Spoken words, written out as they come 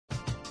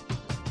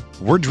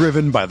We're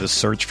driven by the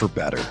search for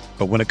better.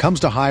 But when it comes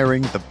to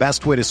hiring, the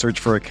best way to search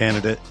for a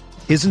candidate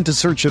isn't to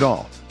search at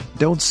all.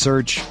 Don't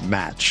search,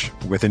 match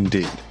with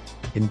Indeed.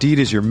 Indeed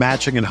is your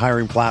matching and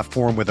hiring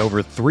platform with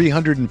over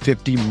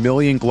 350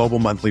 million global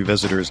monthly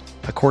visitors,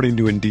 according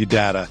to Indeed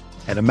data,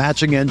 and a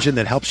matching engine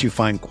that helps you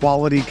find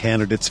quality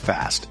candidates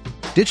fast.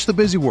 Ditch the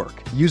busy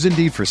work. Use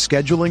Indeed for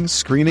scheduling,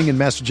 screening, and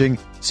messaging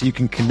so you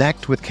can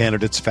connect with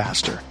candidates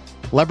faster.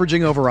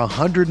 Leveraging over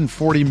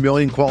 140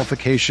 million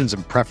qualifications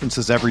and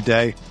preferences every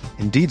day,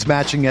 Indeed's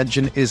matching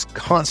engine is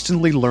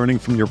constantly learning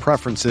from your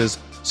preferences,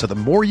 so the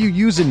more you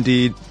use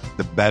Indeed,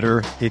 the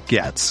better it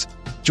gets.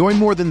 Join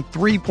more than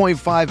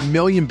 3.5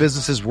 million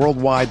businesses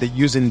worldwide that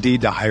use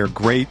Indeed to hire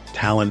great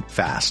talent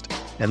fast.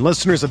 And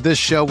listeners of this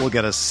show will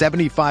get a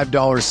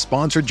 $75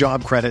 sponsored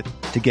job credit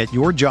to get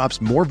your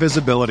jobs more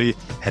visibility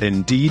at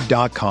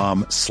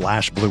Indeed.com/Blue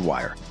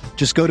Wire.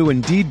 Just go to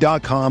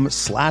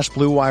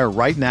Indeed.com/Blue Wire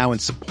right now and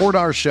support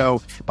our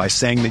show by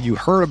saying that you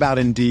heard about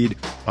Indeed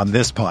on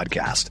this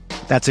podcast.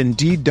 That's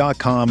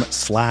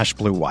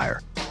Indeed.com/Blue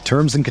Wire.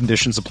 Terms and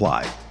conditions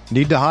apply.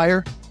 Need to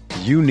hire?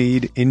 You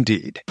need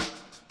Indeed.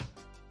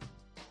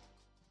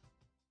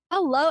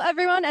 Hello,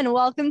 everyone, and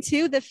welcome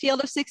to the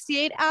Field of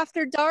 68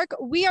 After Dark.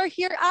 We are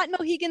here at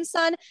Mohegan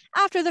Sun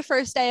after the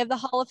first day of the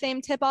Hall of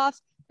Fame tip-off.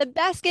 The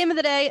best game of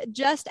the day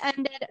just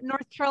ended,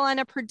 North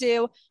Carolina,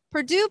 Purdue.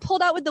 Purdue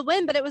pulled out with the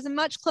win, but it was a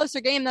much closer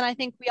game than I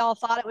think we all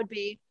thought it would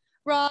be.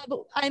 Rob,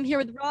 I'm here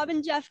with Rob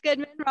and Jeff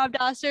Goodman, Rob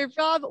Doster.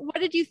 Rob, what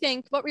did you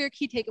think? What were your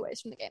key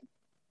takeaways from the game?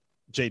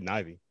 Jaden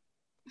Ivey,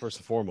 first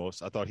and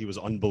foremost. I thought he was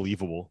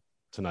unbelievable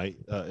tonight.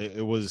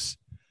 It was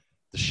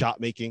the shot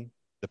making,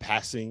 the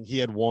passing. He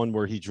had one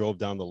where he drove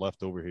down the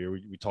left over here.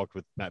 We talked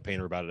with Matt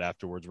Painter about it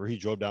afterwards, where he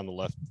drove down the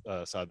left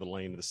side of the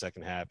lane in the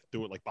second half,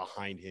 threw it like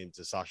behind him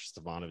to Sasha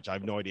Stefanovic. I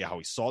have no idea how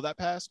he saw that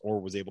pass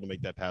or was able to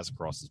make that pass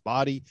across his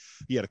body.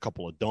 He had a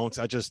couple of dunks.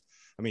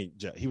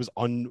 He was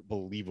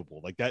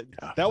unbelievable. Like that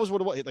was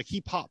what it was. Like he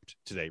popped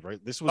today,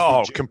 right? This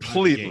was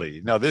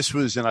completely. No, this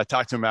was, and I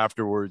talked to him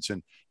afterwards,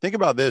 and think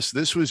about this.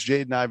 This was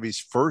Jaden Ivey's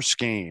first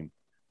game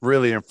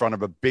really in front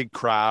of a big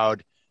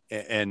crowd,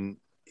 and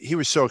he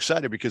was so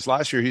excited because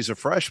last year he's a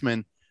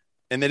freshman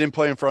and they didn't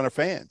play in front of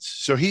fans.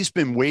 So he's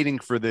been waiting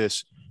for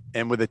this.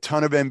 And with a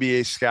ton of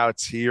NBA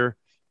scouts here,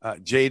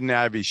 Jaden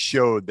Ivey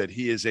showed that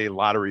he is a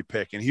lottery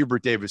pick. And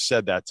Hubert Davis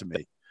said that to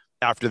me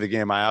after the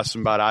game. I asked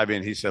him about Ivey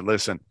and he said,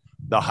 listen,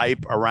 the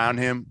hype around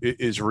him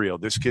is real.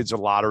 This kid's a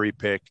lottery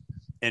pick.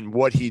 And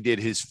what he did,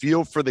 his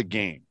feel for the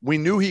game, we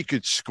knew he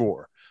could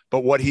score,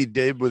 but what he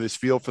did with his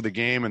feel for the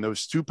game and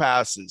those two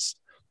passes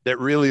that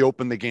really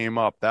opened the game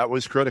up, that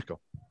was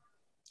critical.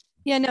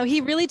 Yeah, no, he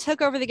really took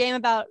over the game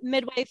about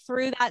midway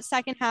through that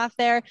second half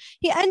there.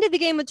 He ended the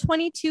game with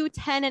 22,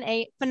 10, and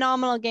 8.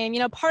 Phenomenal game.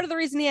 Part of the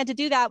reason he had to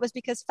do that was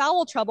because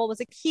foul trouble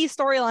was a key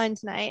storyline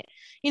tonight.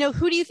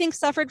 Who do you think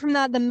suffered from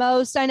that the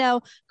most? I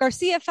know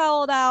Garcia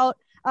fouled out,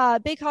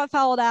 Bacot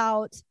fouled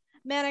out,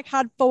 Manick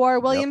had 4,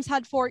 Williams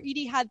had 4,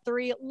 Edey had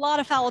 3. A lot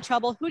of foul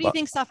trouble. Who do you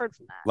think suffered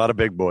from that? A lot of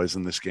big boys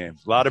in this game.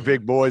 A lot of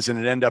big boys, and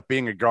it ended up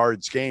being a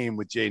guards game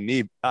with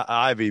Jaden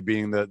Ivey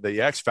being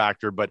the X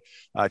factor. But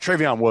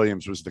Travion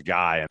Williams was the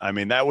guy. I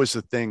mean, that was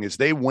the thing is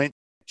they went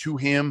to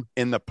him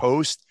in the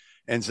post,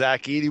 and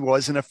Zach Edey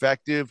wasn't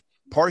effective,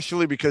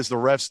 partially because the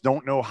refs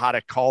don't know how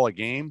to call a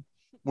game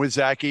with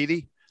Zach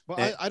Edey.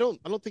 Well, I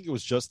don't think it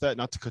was just that.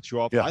 Not to cut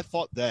you off, I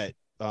thought that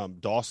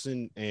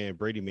Dawson and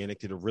Brady Manick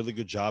did a really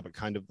good job at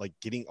kind of like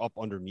getting up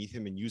underneath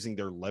him and using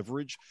their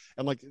leverage.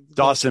 And like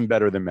Dawson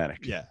better than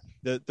Manick. Yeah.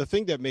 The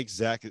thing that makes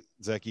Zach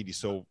Edey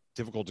so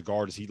difficult to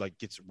guard is he like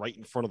gets right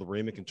in front of the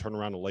rim and can turn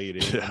around and lay it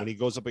in. Yeah. And when he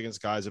goes up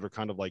against guys that are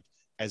kind of like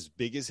as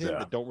big as him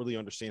that don't really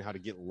understand how to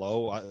get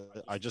low,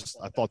 I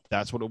thought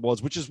that's what it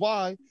was, which is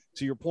why,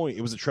 to your point,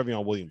 it was a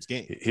Trevion Williams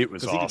game. It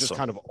was awesome. He could just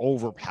kind of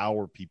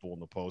overpower people in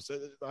the post.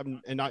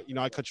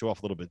 I cut you off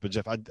a little bit, but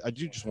Jeff, I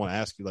do just want to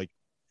ask you, like,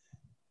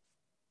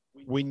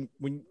 when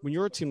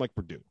you're a team like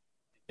Purdue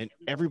and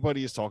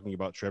everybody is talking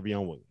about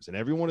Trevion Williams and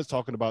everyone is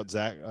talking about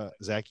Zach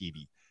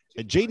Edey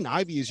and Jaden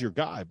Ivey is your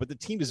guy, but the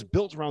team is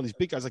built around these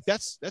big guys. Like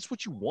that's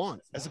what you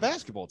want as a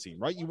basketball team,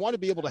 right? You want to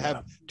be able to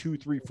have 2,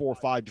 3, 4,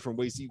 5 different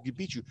ways that you can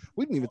beat you.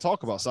 We didn't even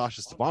talk about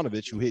Sasha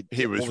Stefanovic, who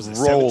he was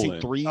rolling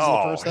 17 threes in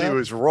the first half. He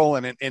was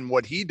rolling, and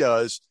what he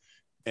does,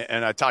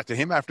 and I talked to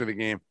him after the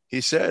game.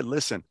 He said,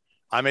 "Listen,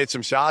 I made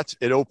some shots.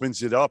 It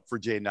opens it up for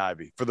Jaden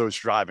Ivey for those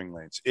driving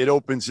lanes. It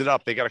opens it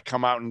up. They got to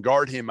come out and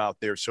guard him out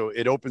there. So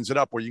it opens it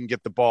up where you can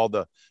get the ball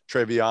to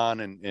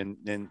Trevion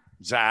and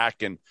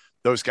Zach, and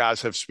those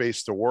guys have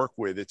space to work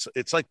with.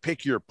 It's like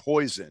pick your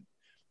poison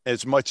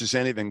as much as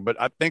anything. But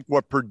I think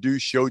what Purdue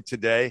showed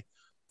today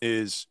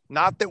is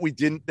not that we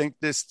didn't think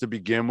this to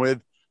begin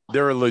with.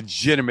 They're a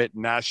legitimate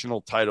national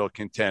title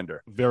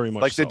contender. Very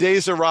much like so. The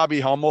days of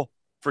Robbie Hummel.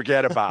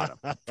 Forget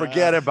about them.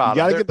 Forget about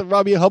them. You got to get the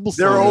Robbie Hummel.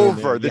 They're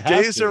over. The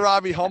days of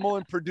Robbie Hummel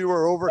and Purdue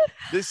are over.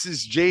 This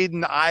is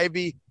Jaden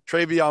Ivey,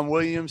 Trevion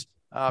Williams,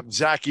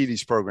 Zach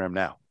Edey's program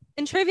now.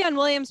 And Travion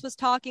Williams was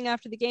talking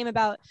after the game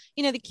about,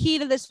 the key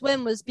to this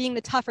win was being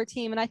the tougher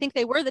team. And I think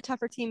they were the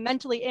tougher team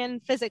mentally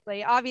and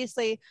physically.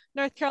 Obviously,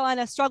 North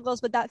Carolina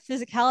struggles with that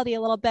physicality a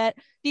little bit.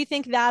 Do you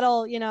think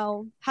that'll,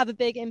 have a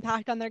big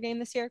impact on their game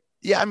this year?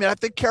 Yeah, I mean, I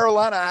think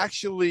Carolina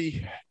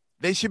actually,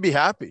 they should be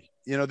happy.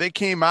 They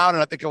came out,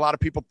 and I think a lot of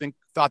people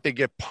thought they'd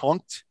get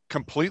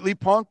completely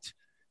punked,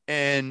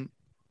 and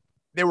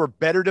they were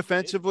better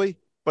defensively.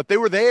 But they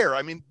were there.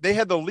 I mean, they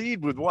had the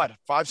lead with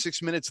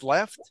 5-6 minutes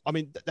left. I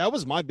mean, that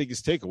was my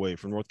biggest takeaway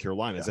from North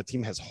Carolina is that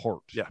team has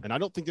heart. Yeah. And I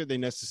don't think that they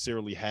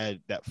necessarily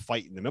had that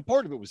fight in them. And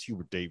part of it was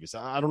Hubert Davis.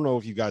 I don't know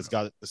if you guys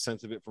got the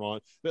sense of it for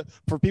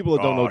people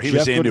that don't know,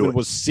 Jeff Goodman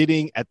was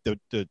sitting at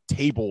the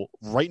table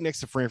right next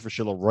to Fran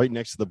Fraschilla, right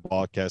next to the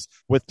broadcast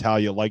with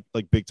Talia, like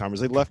big timers.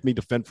 They left me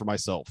to fend for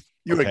myself.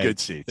 You had good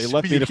seats. They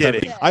left me to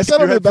fend. Yeah. I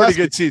said on the pretty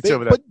good seats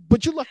over there.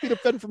 But you left me to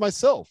fend for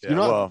myself. Yeah,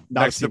 not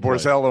next to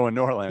Borzello and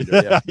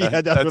Norlander.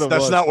 Yeah,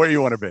 that's not where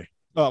you want to be.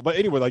 But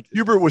anyway,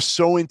 Hubert was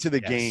so into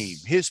the game,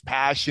 his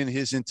passion,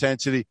 his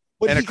intensity,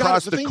 and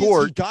across the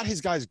court, he got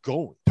his guys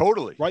going.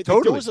 Totally, right?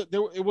 Totally.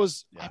 It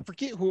was. I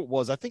forget who it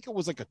was. I think it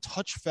was like a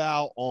touch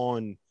foul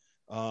on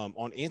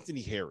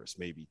Anthony Harris,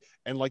 maybe.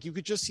 And you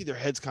could just see their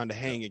heads kind of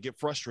hang and get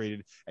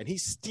frustrated. And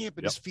he's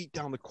stamping his feet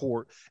down the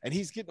court, and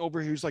he's getting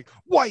over here. He's like,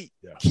 White,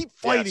 keep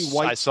fighting,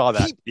 White. I saw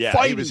that. Keep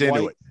fighting, he was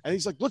into White. it. And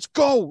he's like, let's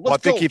go. I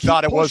think he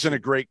thought it wasn't a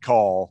great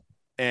call.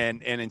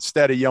 And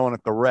instead of yelling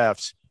at the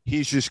refs,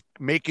 he's just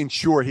making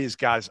sure his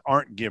guys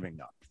aren't giving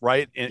up.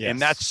 Right. And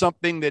that's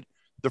something that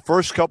the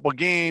first couple of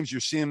games, you're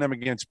seeing them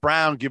against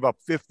Brown give up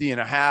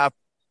 50.5.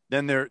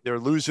 Then they're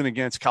losing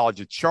against College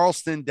of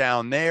Charleston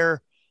down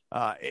there.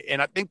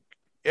 And I think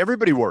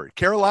everybody worried.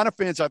 Carolina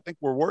fans, I think,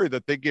 were worried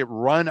that they get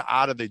run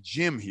out of the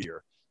gym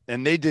here,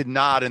 and they did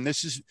not. And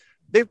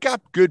they've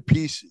got good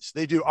pieces.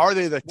 They do. Are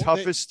they the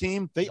toughest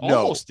team? They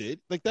almost did.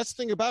 That's the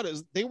thing about it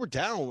is they were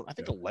down, I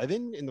think,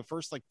 11 in the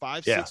first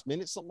 5-6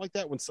 minutes, something like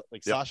that, when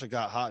Sasha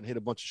got hot and hit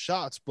a bunch of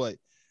shots. But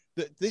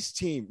this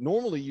team,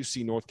 normally you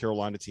see North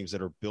Carolina teams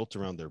that are built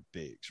around their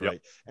bigs, right?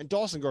 Yep. And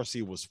Dawson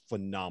Garcia was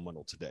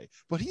phenomenal today,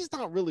 but he's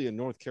not really a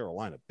North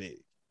Carolina big.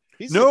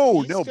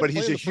 But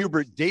he's a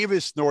Hubert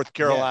Davis, North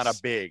Carolina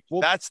big.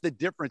 Well, that's the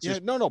difference. Yeah,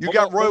 you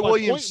got Roy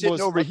Williams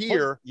sitting over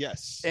here.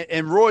 Yes.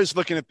 And Roy's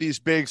looking at these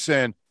bigs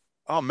saying,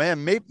 oh,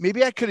 man,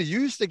 maybe I could have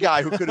used the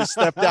guy who could have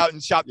stepped out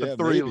and shot the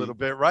three a little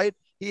bit, right?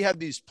 He had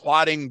these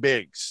plotting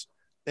bigs.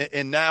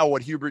 And now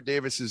what Hubert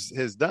Davis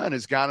has done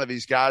is gone to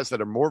these guys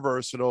that are more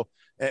versatile.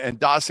 And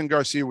Dawson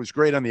Garcia was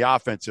great on the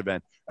offensive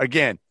end.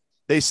 Again,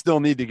 they still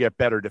need to get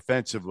better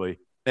defensively.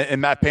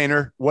 And Matt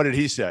Painter, what did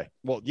he say?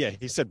 Well, yeah,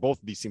 he said both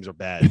of these teams are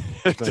bad.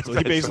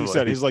 He basically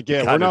said, he's like,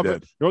 we're not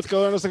good. North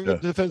Carolina's not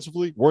good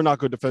defensively. We're not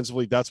good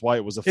defensively. That's why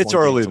it was a fun It's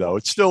early, game though.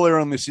 It's still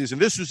early in the season.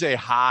 This was a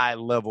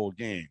high-level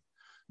game.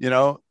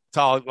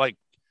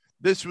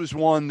 This was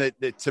one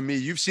that to me,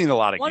 you've seen a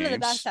lot of games. One of the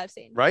best I've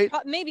seen. Right?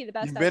 Maybe the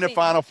best You've been to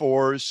Final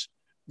Fours.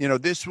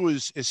 This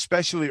was,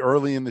 especially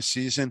early in the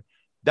season,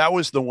 that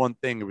was the one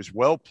thing. It was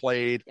well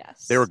played.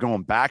 Yes. They were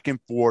going back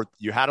and forth.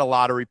 You had a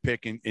lottery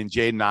pick in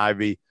Jaden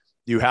Ivey.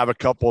 You have a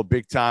couple of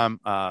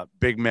big-time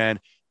big men.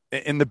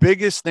 And the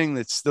biggest thing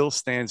that still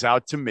stands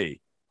out to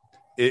me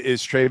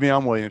is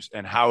Travion Williams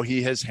and how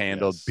he has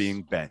handled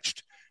being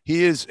benched.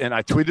 He is, and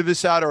I tweeted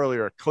this out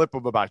earlier, a clip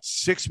of about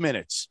 6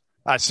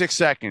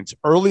 seconds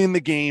early in the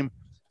game.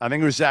 I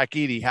think it was Zach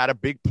Edey had a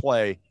big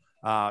play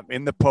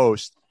in the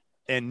post,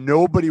 and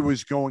nobody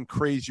was going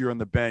crazier on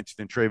the bench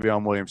than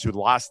Travion Williams, who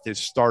lost his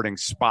starting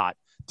spot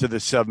to the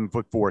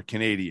 7'4"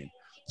 Canadian.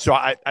 So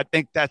I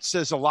think that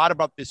says a lot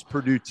about this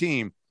Purdue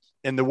team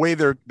and the way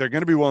they're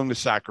going to be willing to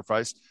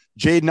sacrifice.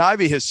 Jaden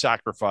Ivey has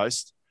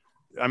sacrificed.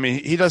 I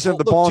mean, he doesn't have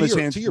the ball in his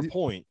hands. To your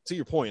point,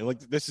 and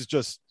this is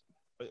just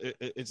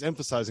it's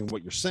emphasizing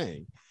what you're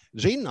saying.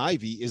 Jaden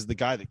Ivey is the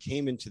guy that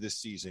came into this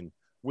season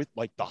with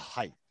the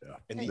hype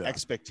and the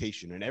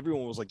expectation, and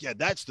everyone was like, "Yeah,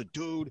 that's the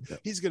dude. Yeah.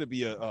 He's going to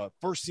be a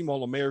first-team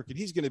All-American.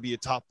 He's going to be a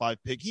top 5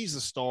 pick. He's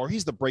the star.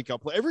 He's the breakout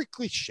player." Every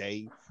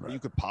cliche that you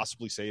could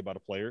possibly say about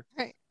a player,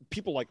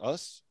 people like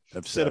us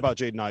have said about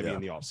Jaden Ivey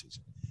in the offseason.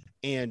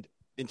 And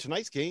in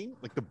tonight's game,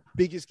 the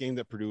biggest game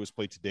that Purdue has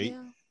played to date,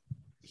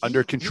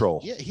 under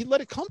control. He let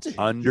it come to him.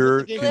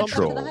 Under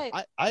control.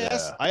 I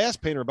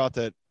asked Painter about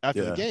that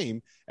after the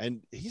game,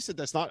 and he said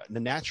that's not the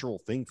natural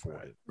thing for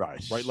him.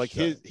 Right.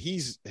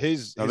 His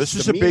this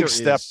is a big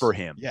step for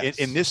him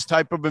in this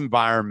type of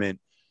environment,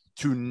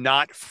 to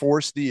not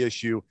force the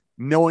issue,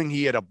 knowing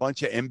he had a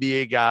bunch of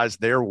NBA guys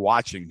there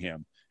watching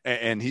him,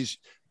 and he's,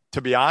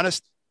 to be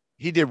honest,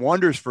 he did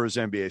wonders for his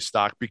NBA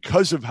stock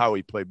because of how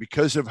he played,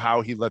 because of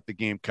how he let the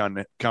game come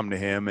to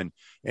him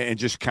and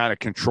just kind of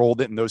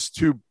controlled it. And those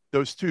two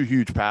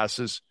huge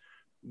passes,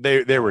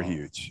 they were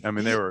huge. I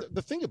mean, they were.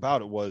 The thing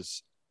about it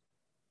was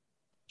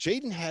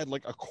Jaden had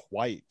a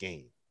quiet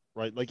game.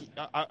 right? Like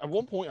at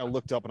one point I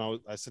looked up and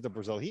I said to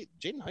Brazil,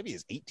 Jaden Ivey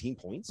has 18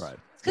 points. Right.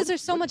 Because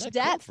there's so much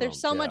depth. There's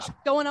so much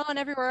going on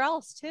everywhere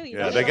else too.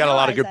 They got a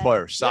lot of good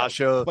players.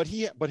 Sasha.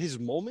 But his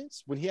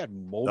moments, when he had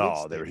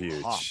moments, they were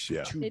huge.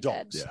 Two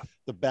dunks,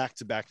 the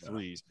back-to-back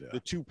threes, the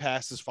two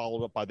passes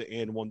followed up by the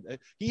and one.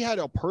 He had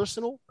a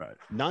personal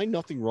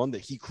 9-0 run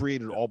that he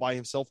created all by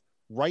himself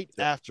right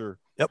after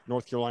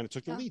North Carolina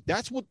took the lead.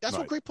 That's what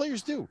great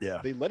players do.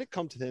 Yeah. They let it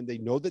come to them. They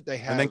know that they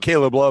have. And then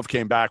Caleb Love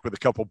came back with a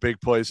couple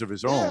big plays of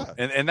his own.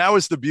 And that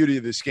was the beauty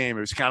of this game.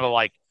 It was kind of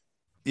like,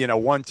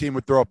 one team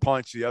would throw a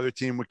punch, the other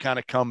team would kind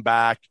of come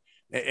back.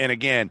 And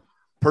again,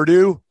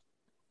 Purdue,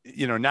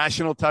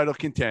 national title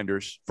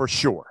contenders for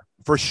sure.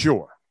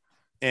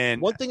 And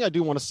one thing I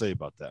do want to say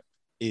about that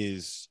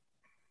is,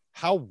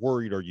 how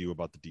worried are you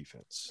about the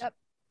defense? Yep.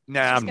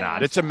 Nah, I'm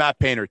not. It's a Matt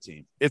Painter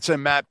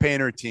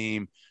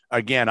team.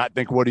 Again, I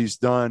think what he's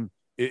done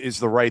is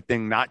the right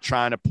thing, not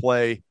trying to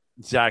play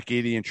Zach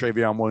Edey and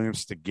Travion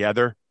Williams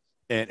together.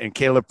 And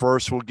Caleb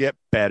First will get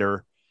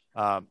better.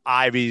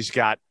 Ivey's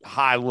got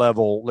high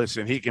level.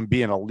 Listen, he can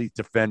be an elite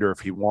defender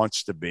if he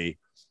wants to be.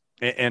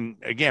 And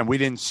again, we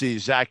didn't see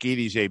Zach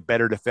Edey's a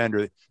better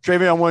defender.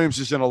 Travion Williams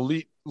is an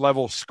elite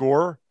level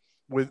scorer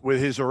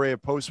with his array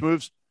of post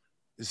moves.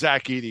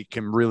 Zach Edey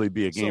can really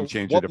be a game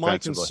changer defensively. What my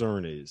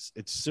concern is,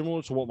 it's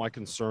similar to what my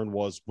concern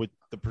was with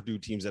the Purdue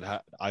teams that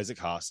had Isaac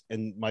Haas,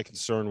 and my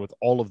concern with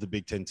all of the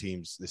Big Ten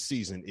teams this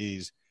season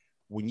is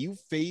when you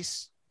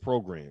face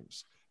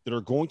programs that are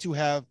going to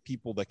have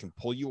people that can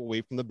pull you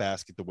away from the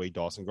basket the way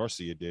Dawson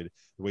Garcia did,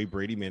 the way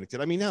Brady Manick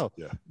did. I mean,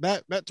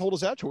 Matt told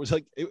us afterwards,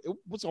 like it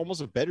was almost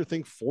a better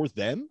thing for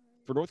them,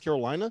 for North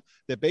Carolina,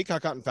 that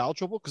Baycott got in foul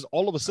trouble, because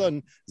all of a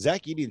sudden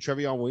Zach Edey and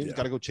Trevion Williams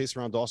got to go chase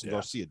around Dawson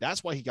Garcia.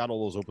 That's why he got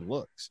all those open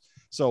looks.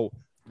 So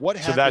what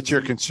happens? So that's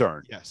your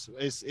concern. Yes,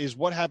 is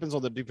what happens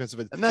on the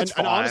defensive end. And that's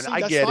fine. Honestly, I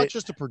that's get not it.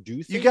 just a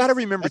Purdue thing. You got to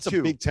remember that's too.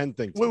 a Big Ten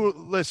thing.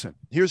 Listen,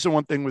 here's the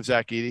one thing with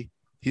Zach Edey.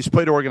 He's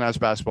played organized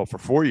basketball for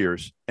 4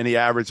 years, and he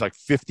averaged like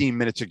 15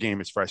 minutes a game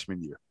his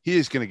freshman year. He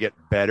is going to get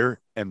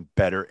better and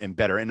better and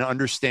better, and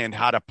understand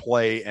how to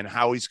play and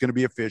how he's going to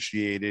be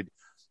officiated.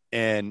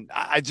 And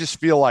I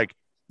just feel like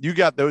you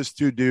got those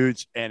two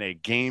dudes and a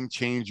game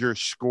changer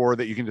scorer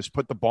that you can just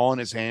put the ball in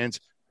his hands,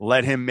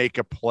 let him make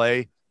a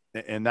play.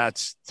 And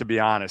that's, to be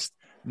honest,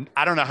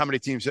 I don't know how many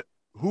teams.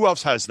 Who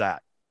else has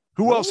that?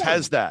 Who else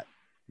has that?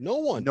 No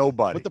one.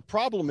 Nobody. But the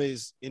problem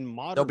is, in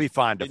modern, they'll be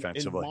fine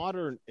defensively.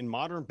 In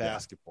modern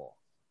basketball,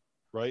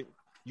 right?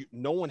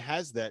 No one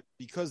has that,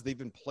 because they've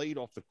been played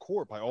off the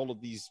court by all of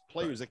these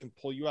players that can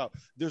pull you out.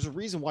 There's a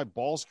reason why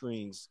ball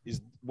screens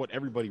is what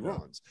everybody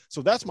runs.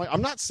 So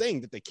I'm not saying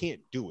that they can't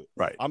do it.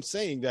 Right. I'm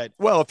saying that,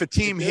 well, if a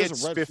team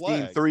hits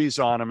 15 threes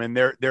on them, and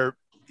they're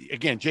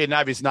again, Jaden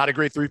Ivey's not a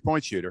great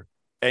 3-point shooter,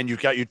 and you've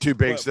got your two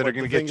bigs that are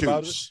going to get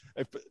twos.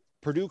 If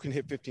Purdue can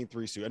hit 15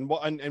 threes too,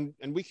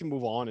 and we can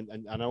move on.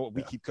 And I know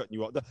we keep cutting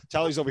you off.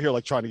 Tally's over here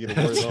like trying to get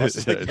a word on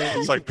us.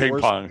 It's like ping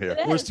pong here.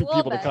 Where's two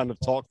people to kind of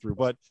talk through?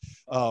 But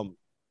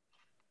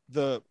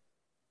the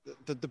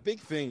big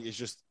thing is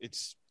just,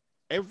 it's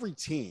every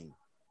team.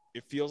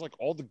 It feels like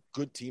all the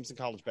good teams in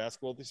college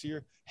basketball this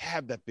year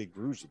have that big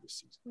bruiser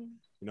this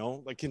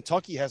season. Like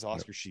Kentucky has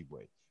Oscar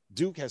Tshiebwe.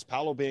 Duke has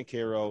Paolo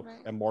Banchero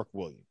and Mark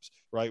Williams,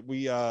 right?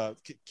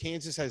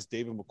 Kansas has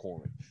David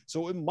McCormick.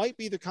 So it might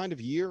be the kind of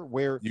year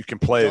where you can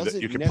play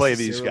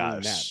these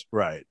guys,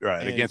 right,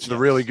 and against the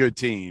really good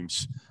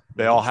teams.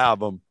 They all have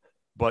them,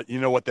 but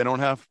you know what they don't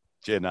have?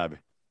 Jaden Ivey.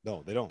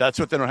 No, they don't. That's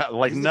what they don't have.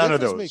 Like, none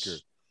of those. Maker.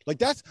 Like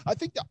that's, I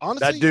think that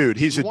honestly, that dude,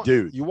 he's a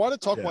dude. You want to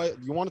talk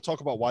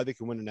about why they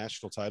can win a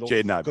national title?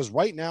 Jaden Ivey. Because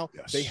right now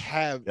they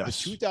have the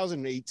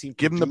 2018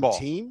 give him the ball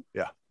team,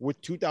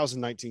 with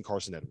 2019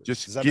 Carson Edwards.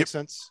 Does that make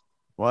sense?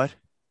 What?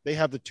 They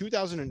have the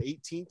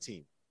 2018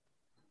 team.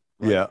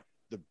 Right? Yeah.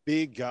 The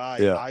big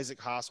guy, Isaac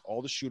Haas,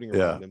 all the shooting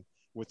around him,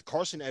 with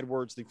Carson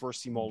Edwards, the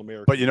first team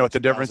All-American. But you know what the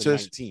difference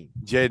is?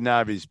 Jaden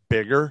Ivey's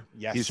bigger.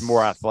 Yes. He's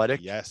more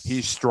athletic. Yes.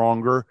 He's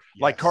stronger.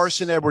 Yes. Like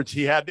Carson Edwards,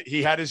 he had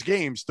his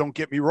games. Don't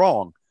get me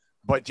wrong.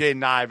 But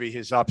Jaden Ivey,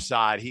 his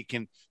upside, he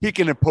can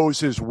impose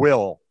his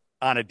will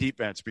on a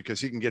defense, because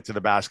he can get to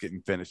the basket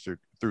and finish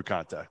through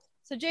contact.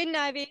 So Jaden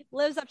Ivey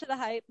lives up to the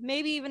hype,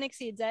 maybe even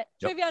exceeds it.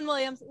 Trevion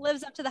Williams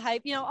lives up to the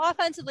hype.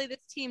 Offensively, this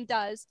team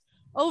does.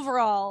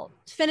 Overall,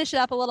 to finish it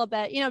up a little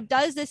bit,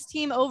 does this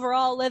team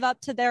overall live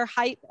up to their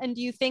hype? And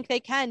do you think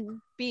they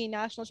can be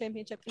national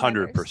championship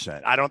contenders?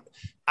 100%.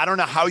 I don't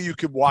know how you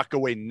could walk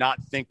away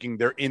not thinking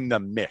they're in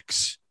the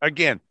mix.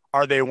 Again,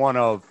 are they one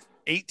of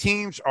 8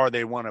 teams? Are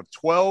they one of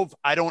 12?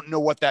 I don't know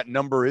what that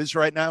number is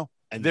right now.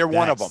 And they're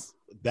one of them.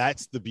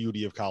 That's the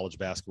beauty of college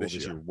basketball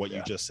this year, what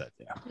you just said.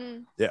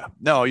 Yeah.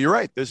 No, you're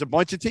right. There's a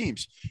bunch of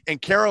teams.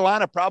 And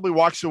Carolina probably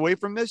walks away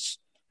from this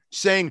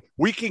saying,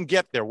 we can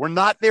get there. We're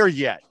not there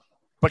yet,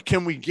 but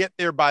can we get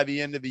there by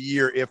the end of the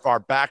year if our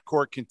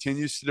backcourt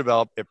continues to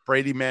develop, if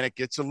Brady Manick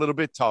gets a little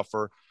bit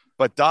tougher?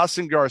 But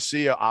Dawson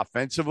Garcia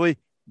offensively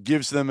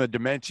gives them a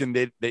dimension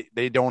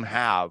they don't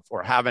have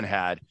or haven't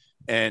had.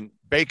 And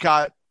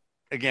Baycott,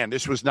 again,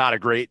 this was not a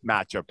great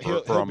matchup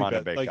for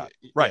Armando Bacot. Like,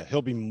 right. Yeah,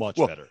 he'll be much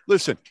well, better.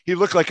 Listen, he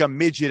looked like a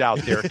midget out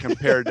there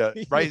compared to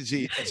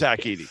Zach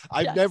Edey.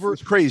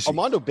 It's crazy.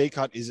 Armando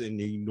Bacot is an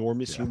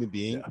enormous human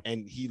being,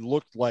 and he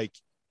looked like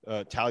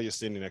Talia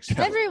standing next to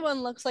him.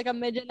 Everyone looks like a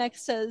midget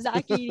next to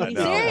Zach Edey.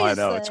 I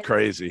know. It's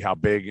crazy how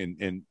big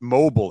and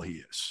mobile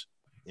he is.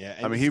 Yeah,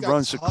 I mean, he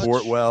runs the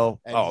court well.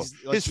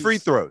 His free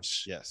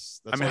throws.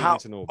 Yes. That's all you need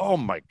to know about. Oh,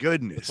 my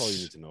goodness. That's all you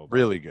need to know about.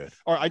 Really good.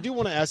 All right, I do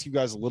want to ask you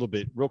guys a little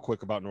bit real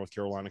quick about North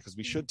Carolina because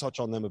we should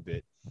touch on them a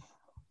bit.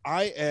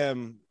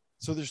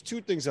 So there's two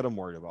things that I'm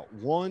worried about.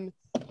 One,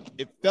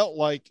 it felt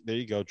like, there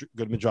you go,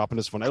 Goodman dropping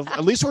this one.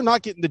 At least we're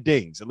not getting the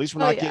dings. At least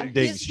we're not getting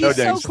dings. He's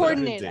so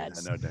coordinated.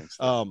 No dings.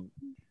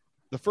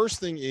 The first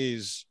thing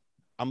is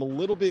I'm a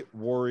little bit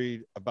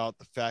worried about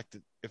the fact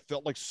that it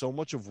felt like so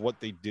much of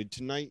what they did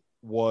tonight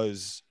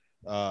was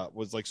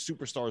like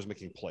superstars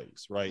making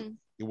plays, right? Mm-hmm.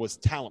 It was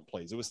talent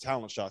plays. It was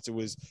talent shots. It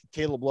was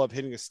Caleb Love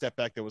hitting a step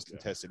back that was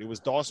contested. It was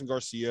Dawson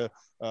Garcia,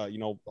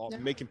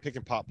 making pick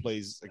and pop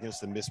plays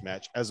against the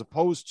mismatch, as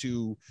opposed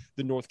to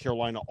the North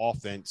Carolina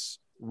offense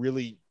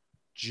really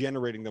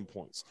generating them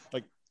points.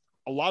 Like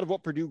a lot of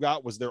what Purdue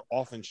got was their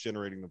offense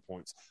generating the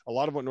points. A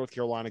lot of what North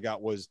Carolina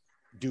got was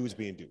dudes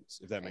being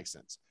dudes, if that makes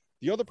sense.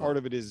 The other part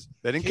of it is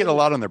they didn't get a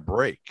lot on their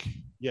break.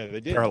 Yeah,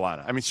 they did.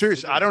 Carolina. I mean,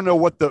 seriously, I don't know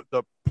what the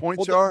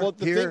points are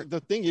here. The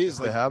thing is,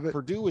 like,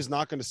 Purdue is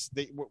not going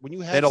to – when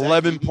you have – they had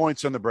 11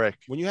 points on the break.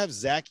 When you have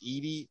Zach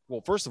Edey –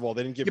 well, first of all,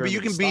 they didn't get very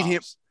many beat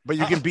him. But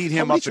you can beat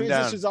him up and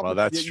down. Well,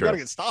 that's true. You got to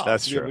get stopped.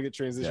 That's true. You got to get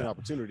transition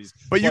opportunities.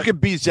 But you can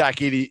beat Zach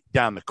Edey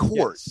down the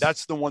court. Yes.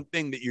 That's the one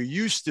thing that you're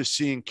used to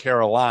seeing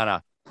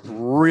Carolina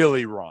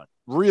really run,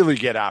 really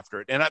get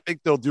after it. And I think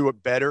they'll do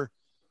it better.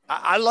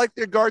 I like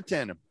their guard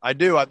tandem. I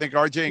do. I think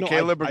RJ and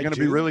Caleb are going to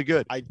be really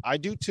good. I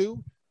do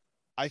too.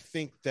 I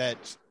think that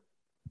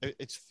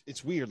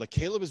it's weird. Like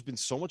Caleb has been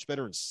so much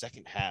better in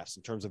second halves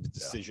in terms of the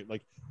decision.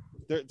 Like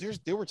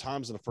there were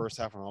times in the first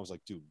half when I was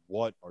like, dude,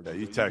 what are they?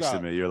 You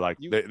texted me. You're like,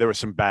 there were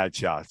some bad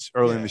shots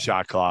early in the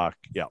shot clock.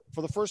 Yeah.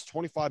 For the first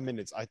 25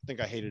 minutes, I think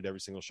I hated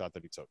every single shot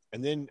that he took.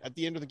 And then at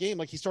the end of the game,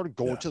 like he started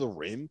going to the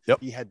rim. Yep.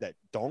 He had that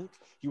dunk.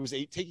 He was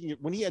taking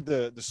it when he had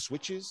the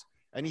switches.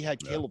 And he had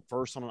Caleb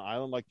first on an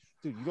island. Like,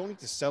 dude, you don't need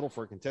to settle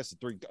for a contested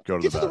three. Go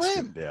to the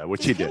rim. Yeah,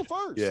 which he did.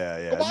 First.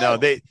 Yeah. No,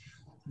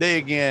 they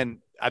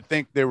again, I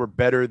think they were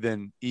better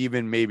than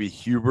even maybe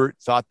Hubert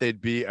thought they'd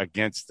be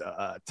against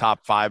a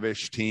top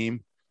 5-ish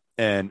team.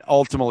 And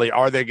ultimately,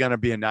 are they going to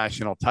be a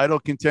national title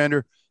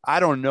contender?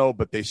 I don't know,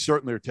 but they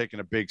certainly are taking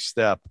a big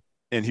step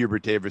in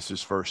Hubert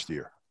Davis's first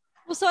year.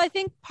 Well, so I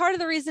think part of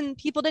the reason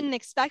people didn't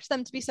expect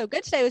them to be so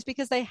good today was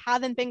because they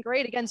haven't been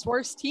great against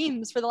worse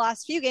teams for the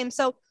last few games.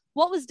 So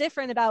what was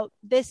different about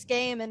this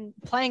game and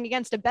playing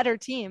against a better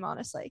team,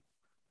 honestly?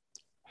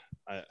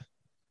 I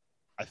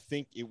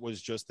think it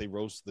was just they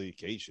rose to the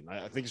occasion.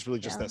 I think it's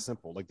really just that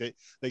simple. Like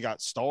they got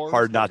stars.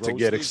 Hard not to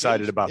get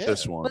excited about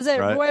this one. Was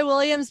it right? Roy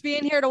Williams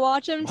being here to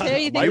watch him too?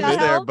 You think he was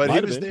there, helped? but he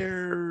was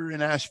there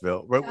in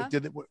Asheville.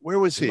 Where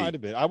was he? Might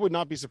have been. I would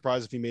not be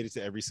surprised if he made it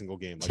to every single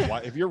game. Like, why,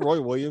 if you're Roy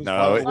Williams,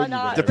 no,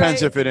 it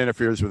depends if it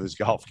interferes with his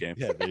golf game.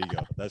 Yeah, there you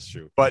go. That's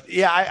true. But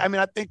yeah, I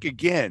mean, I think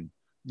again,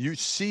 you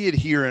see it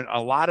here in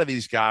a lot of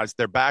these guys.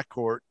 Their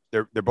backcourt,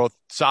 they're both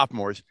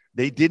sophomores.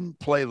 They didn't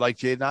play like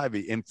Jaden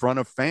Ivey in front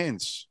of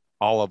fans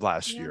all of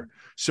last year.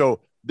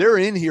 So they're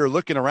in here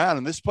looking around,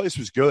 and this place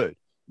was good.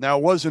 Now,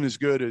 it wasn't as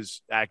good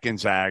as at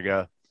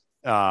Gonzaga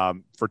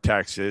for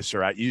Texas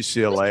or at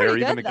UCLA or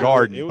even the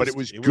Garden, but it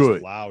was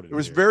good. It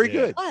was very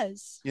good. It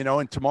was.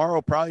 And tomorrow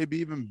will probably be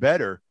even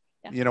better,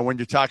 when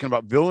you're talking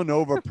about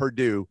Villanova,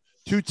 Purdue,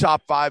 two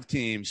top 5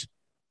 teams,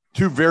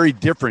 two very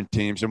different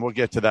teams, and we'll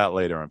get to that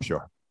later, I'm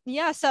sure.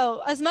 Yeah,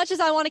 so as much as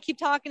I want to keep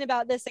talking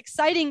about this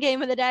exciting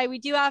game of the day, we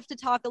do have to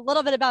talk a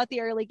little bit about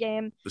the early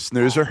game. The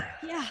snoozer?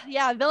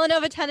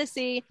 Villanova,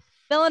 Tennessee.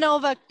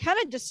 Villanova kind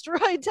of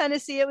destroyed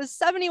Tennessee. It was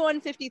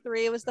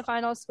 71-53 was the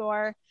final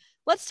score.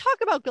 Let's talk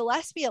about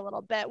Gillespie a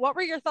little bit. What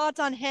were your thoughts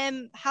on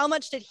him? How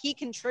much did he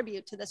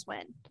contribute to this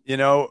win?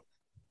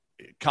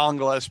 Colin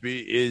Gillespie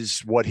is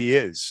what he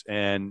is.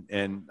 And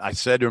I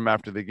said to him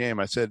after the game,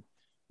 I said,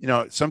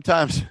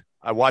 sometimes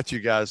I watch you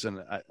guys and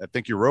I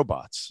think you're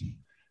robots.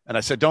 And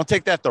I said, don't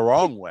take that the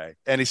wrong way.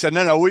 And he said,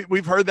 no,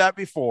 we've heard that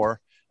before.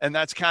 And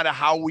that's kind of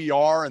how we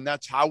are. And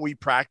that's how we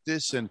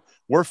practice. And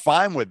we're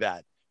fine with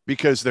that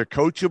because they're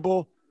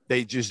coachable.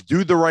 They just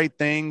do the right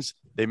things.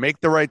 They make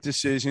the right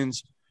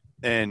decisions.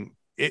 And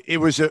it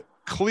was a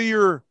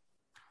clear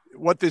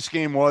what this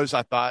game was.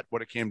 I thought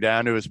what it came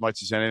down to as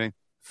much as anything,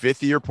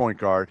 5th-year point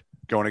guard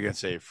going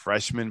against a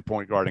freshman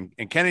point guard.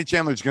 And Kenny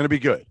Chandler is going to be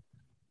good,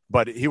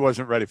 but he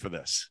wasn't ready for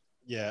this.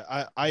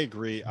 Yeah, I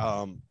agree.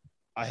 I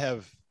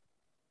have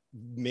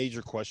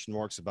major question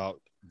marks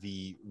about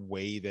the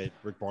way that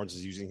Rick Barnes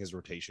is using his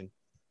rotation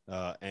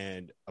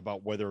and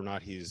about whether or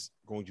not he's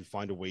going to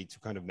find a way to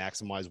kind of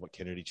maximize what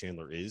Kennedy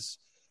Chandler is.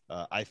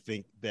 I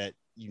think that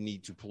you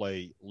need to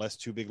play less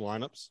 2 big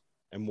lineups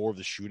and more of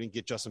the shooting.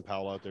 Get Justin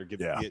Powell out there.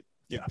 Get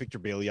Victor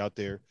Bailey out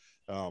there.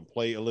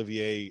 Play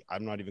Olivier.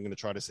 I'm not even going to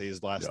try to say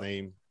his last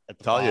name. at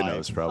the Talia 5.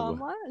 knows probably.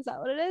 Kamwa? Is that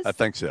what it is? I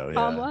think so. Yeah.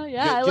 Kamwa?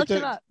 Yeah, I looked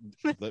him up.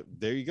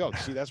 There you go.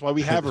 See, that's why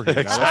we have her here.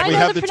 That's I why we know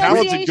have the the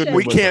talented pronunciation. good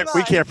We one with can't us.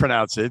 we can't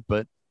pronounce it,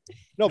 but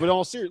No, but in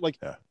all serious, like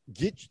Yeah.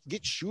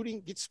 get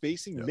shooting, get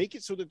spacing, Yeah. make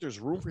it so that there's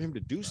room for him to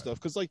do stuff.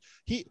 Because like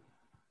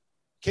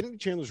Kennedy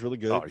Chandler's really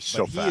good. Oh, he's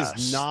so but fast.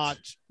 He is not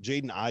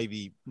Jaden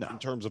Ivey No. in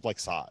terms of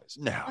like size.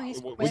 no. Oh,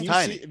 he's When quick. you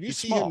tiny. see, if you He's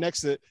see small. him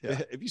next to,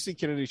 Yeah. if you see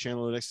Kennedy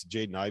Chandler next to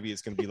Jaden Ivey,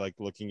 it's going to be like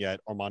looking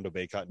at Armando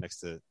Bacot next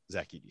to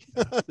Zach Edey.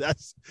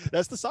 that's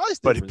the size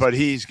difference. But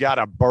he's got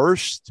a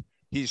burst.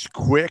 He's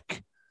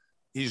quick.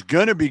 He's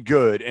going to be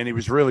good, and he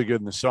was really good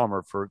in the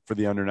summer for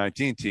the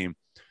under-19 team.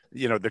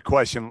 You know, the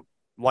question,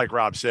 like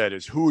Rob said,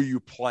 is who are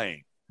you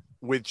playing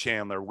with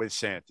Chandler, with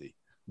Santi?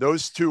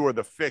 Those two are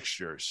the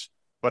fixtures.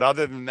 But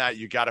other than that,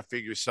 you got to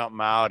figure something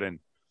out. And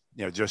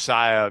you know,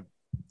 Josiah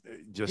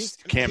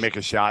just can't make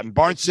a shot. And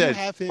Barnes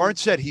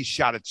said he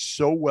shot it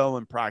so well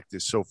in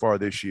practice so far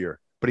this year,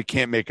 but he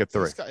can't make a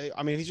three.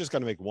 He's just got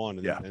to make one,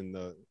 and, Yeah. and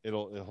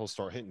he'll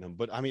start hitting them.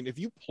 But I mean, if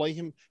you play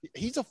him,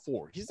 he's a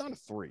 4. He's not a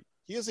 3.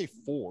 He is a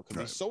 4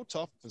 because he's so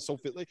tough and so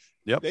fit. Like,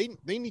 Yep.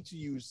 They need to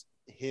use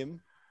him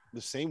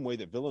the same way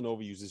that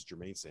Villanova uses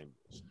Jermaine Samuels.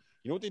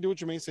 You know what they do with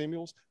Jermaine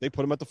Samuels? They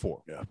put him at the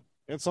 4. Yeah.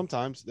 And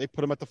sometimes they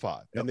put him at the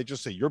 5. Yep. And they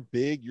just say, you're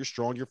big, you're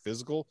strong, you're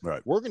physical.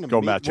 Right. We're going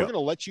to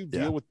let you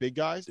deal Yeah. with big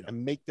guys Yeah.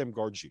 and make them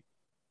guard you.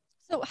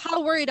 So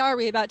how worried are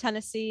we about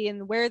Tennessee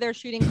and where their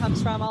shooting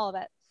comes from, all of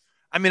it?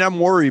 I mean, I'm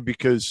worried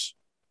because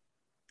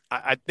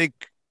I think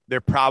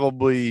they're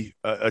probably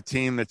a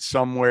team that's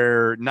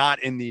somewhere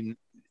not in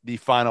the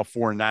Final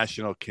Four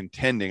national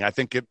contending. I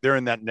think they're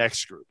in that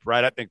next group,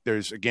 right? I think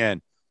there's,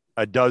 again,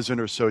 a dozen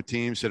or so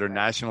teams that are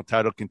national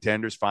title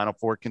contenders, Final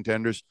Four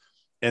contenders.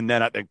 And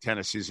then I think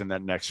Tennessee's in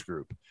that next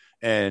group.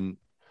 And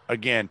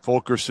again,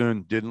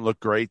 Fulkerson didn't look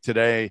great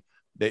today.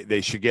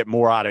 They should get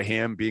more out of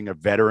him being a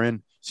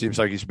veteran. Seems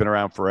like he's been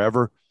around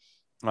forever.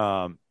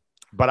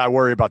 But I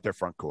worry about their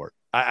front court.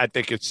 I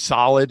think it's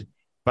solid,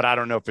 but I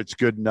don't know if it's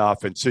good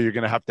enough. And so you're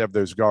going to have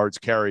those guards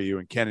carry you.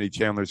 And Kennedy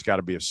Chandler's got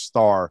to be a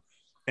star.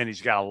 And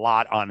he's got a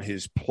lot on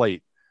his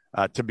plate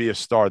to be a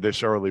star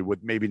this early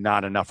with maybe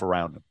not enough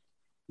around him.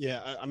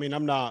 Yeah. I mean,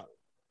 I'm not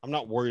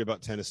worried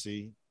about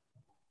Tennessee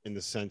in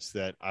the sense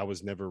that I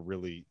was never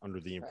really under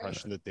the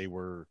impression that they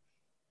were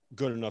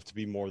good enough to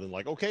be more than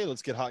like, okay,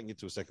 let's get hot and get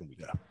to a second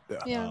week.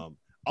 Yeah.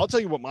 I'll tell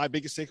you what my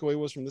biggest takeaway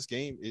was from this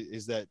game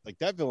is that like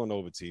that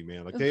Villanova team,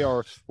 man, like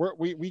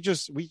we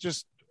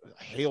just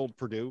hailed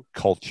Purdue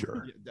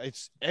Culture.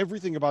 It's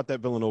everything about that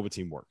Villanova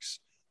team works.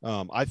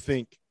 I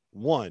think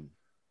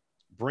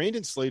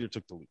Brandon Slater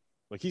took the lead.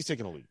 Like he's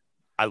taking a lead.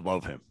 I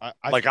love him.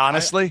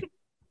 Honestly,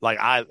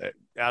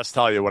 I'll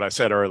tell you what I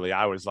said early.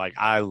 I was like,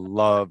 I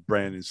love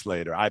Brandon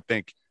Slater. I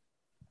think,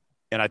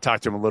 and I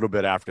talked to him a little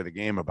bit after the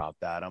game about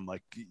that. I'm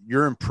like,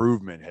 your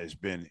improvement has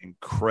been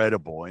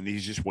incredible. And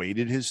he's just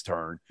waited his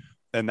turn.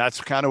 And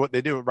that's kind of what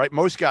they do, right?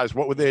 Most guys,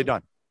 what would they have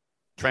done?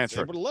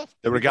 Transfer. They would have left.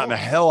 They would have gotten the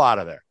hell out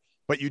of there.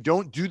 But you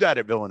don't do that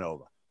at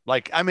Villanova.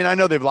 Like, I mean, I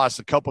know they've lost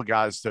a couple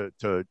guys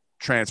to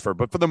transfer,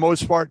 but for the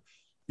most part,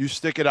 you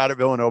stick it out at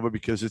Villanova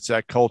because it's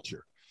that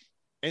culture.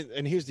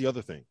 And here's the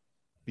other thing.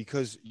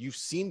 Because you've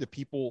seen the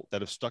people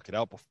that have stuck it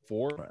out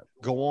before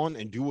go on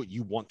and do what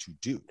you want to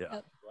do. Yeah.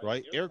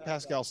 Right. Eric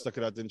Pascal stuck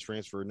it out, didn't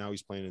transfer. Now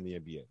he's playing in the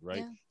NBA. Right.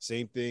 Yeah.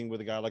 Same thing with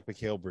a guy like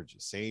Mikal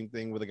Bridges. Same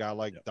thing with a guy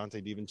like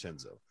Dante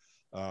DiVincenzo.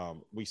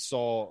 We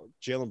saw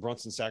Jalen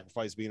Brunson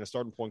sacrifice being a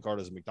starting point guard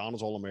as a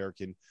McDonald's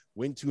All-American,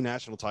 win 2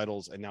 national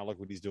titles, and now look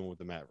what he's doing with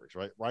the Mavericks.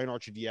 Right. Ryan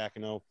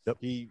Arcidiacono. Yep.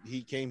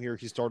 He came here.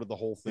 He started the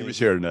whole thing. He was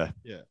here today.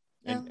 Yeah.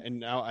 Yeah. And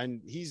now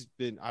he's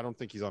been, I don't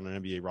think he's on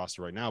an NBA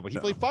roster right now, but he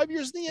played 5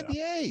 years in the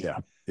NBA.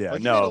 Yeah. Like,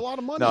 he made a lot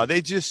of money. No,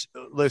 they just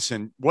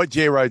listen, what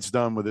Jay Wright's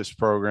done with this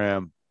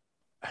program,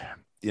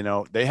 you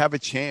know, they have a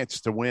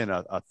chance to win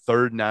a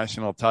third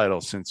national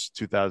title since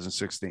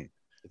 2016.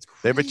 It's crazy.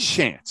 They have a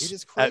chance It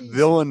is at crazy.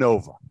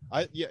 Villanova.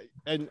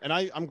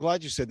 I'm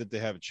glad you said that they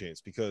have a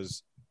chance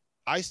because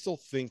I still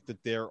think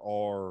that there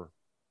are,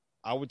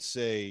 I would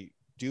say,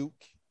 Duke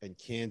and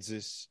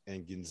Kansas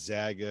and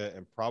Gonzaga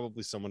and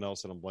probably someone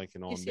else that I'm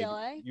blanking on.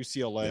 UCLA?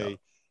 Maybe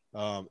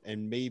UCLA,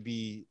 and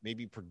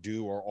maybe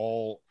Purdue are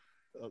all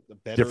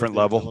better Different than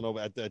level.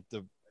 Villanova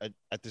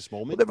at this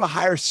moment. Well, they have a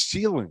higher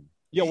ceiling.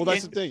 Yeah, well,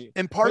 that's the thing.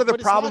 And part But of the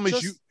it's not problem is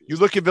just- you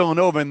look at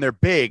Villanova and they're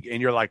big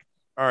and you're like,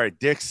 all right,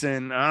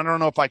 Dixon, I don't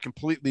know if I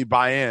completely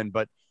buy in,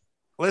 but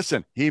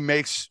listen, he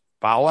makes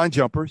foul line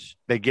jumpers.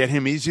 They get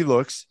him easy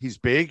looks. He's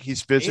big.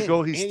 He's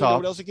physical. He's and tough. You know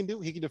what else he can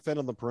do? He can defend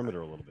on the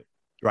perimeter a little bit.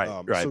 Right.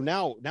 So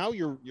now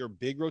your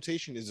big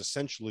rotation is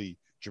essentially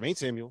Jermaine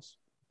Samuels,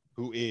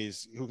 who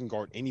can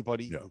guard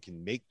anybody, who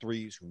can make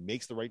threes, who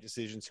makes the right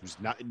decisions, who's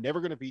never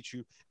going to beat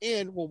you,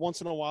 and will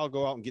once in a while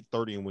go out and get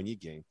 30 and win you a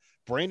game.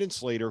 Brandon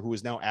Slater, who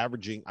is now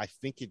averaging, I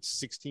think it's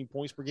 16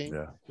 points per game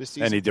this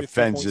season, and he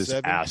defends his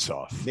 15.7, ass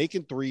off.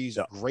 making threes,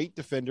 great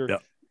defender.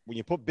 Yep. When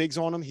you put bigs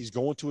on him, he's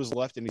going to his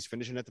left and he's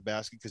finishing at the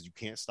basket because you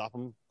can't stop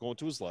him going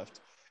to his left.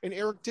 And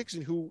Eric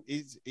Dixon, who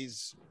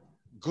is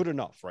good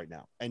enough right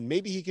now. And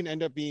maybe he can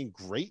end up being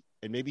great,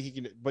 and maybe he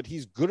can, but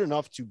he's good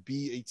enough to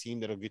be a team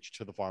that'll get you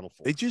to the Final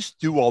Four. They just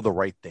do all the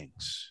right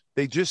things.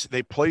 They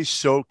play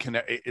so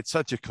connected. It's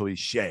such a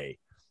cliche,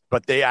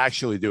 but they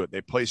actually do it.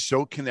 They play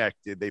so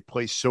connected. They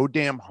play so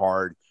damn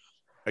hard.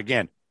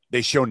 Again,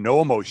 they show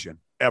no emotion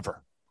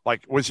ever.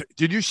 Like,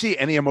 did you see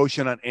any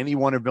emotion on any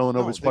one of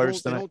Villanova's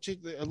players tonight?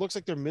 It looks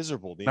like they're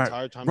miserable the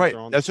entire time. Right.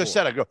 They're on That's the what I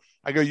said.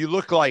 I go, you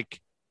look like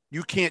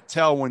you can't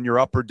tell when you're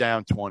up or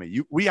down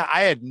 20.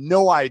 I had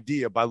no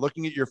idea by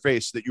looking at your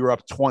face that you were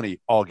up 20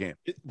 all game.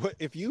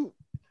 If you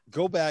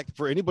go back,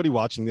 for anybody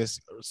watching this,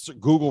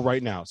 Google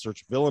right now,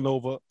 search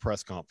Villanova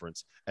press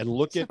conference and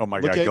look at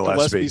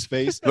Gillespie's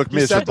face. Look,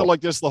 he sat there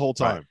like this the whole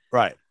time.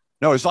 Right.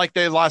 No, it's like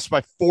they lost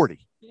by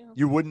 40. Yeah.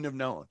 You wouldn't have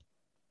known.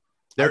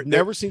 I've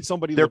never seen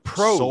somebody they're look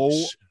pros.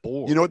 So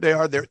bored. You know what they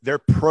are? They're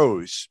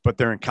pros, but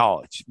they're in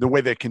college. The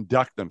way they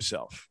conduct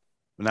themselves.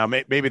 Now,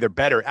 maybe they're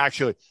better.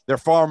 Actually, they're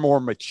far more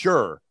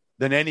mature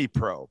than any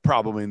pro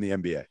probably in the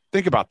NBA.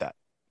 Think about that.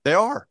 They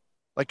are.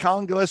 Like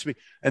Colin Gillespie.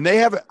 And they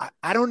have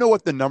 – I don't know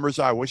what the numbers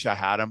are. I wish I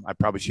had them. I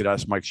probably should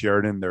ask Mike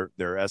Sheridan,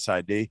 their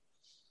SID.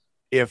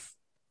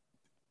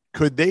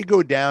 Could they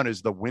go down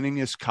as the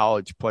winningest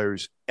college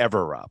players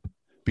ever, Rob,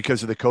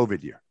 because of the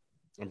COVID year?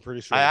 I'm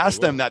pretty sure. I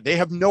asked them that. They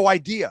have no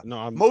idea.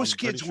 No, Most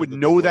kids would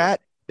know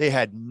that. They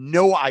had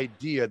no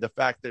idea the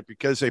fact that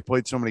because they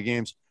played so many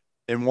games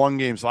and won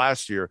games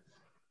last year,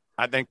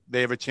 I think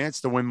they have a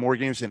chance to win more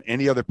games than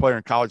any other player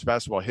in college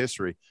basketball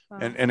history. Wow.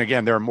 And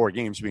again, there are more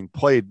games being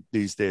played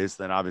these days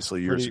than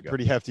obviously years ago.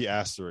 Pretty hefty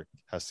asterisk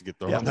has to get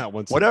thrown on that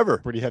one. Too. Whatever.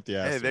 Pretty hefty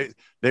asterisk. Hey,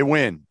 they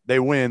win. They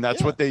win.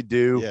 That's what they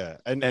do. Yeah.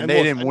 And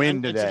they didn't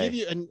win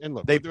today.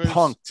 Look, they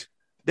punked.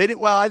 They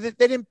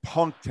didn't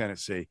punk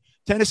Tennessee.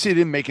 Tennessee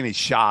didn't make any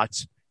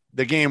shots.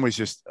 The game was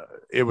just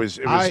it was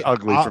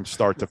ugly from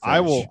start to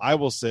finish. I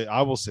will say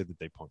that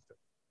they punked them.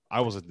 I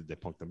will say that they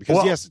punked them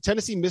because yes,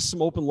 Tennessee missed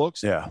some open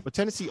looks. Yeah, but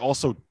Tennessee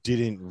also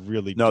didn't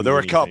really. No, there were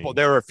anything. a couple.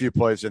 There were a few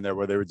plays in there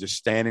where they were just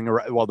standing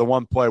around. Well, the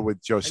one play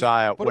with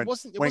Josiah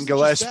when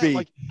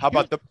Gillespie. How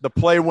about the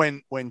play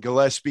when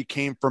Gillespie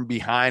came from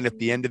behind at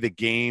the end of the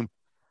game?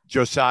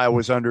 Josiah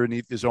was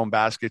underneath his own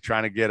basket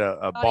trying to get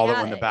a ball that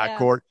went in the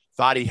backcourt. Yeah.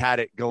 Thought he had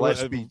it.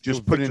 Gillespie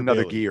just put in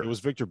another gear. It was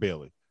Victor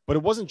Bailey. But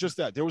it wasn't just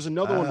that. There was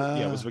another one.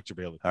 Yeah, it was Victor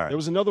Bailey. Right. There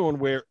was another one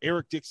where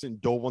Eric Dixon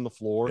dove on the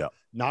floor,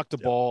 knocked the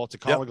ball to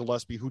Colin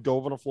Gillespie, who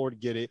dove on the floor to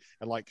get it,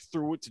 and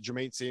threw it to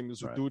Jermaine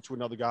Samuels, who threw it to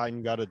another guy,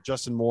 and got a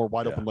Justin Moore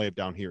wide open layup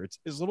down here.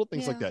 It's little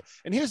things like that.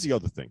 And here's the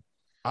other thing.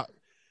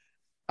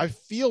 I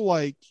feel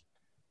like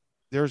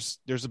there's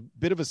a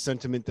bit of a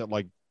sentiment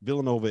that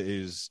Villanova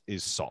is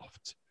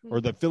soft, or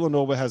that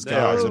Villanova has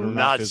guys that are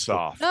not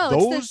soft.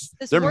 No,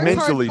 they're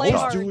mentally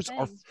tough. Those dudes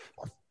are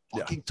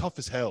fucking tough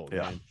as hell.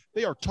 Yeah. Man.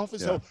 They are tough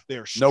as hell. They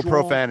are strong. No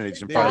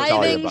profanities in front of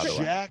Talia, by the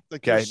way.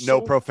 Okay, no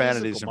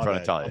profanities in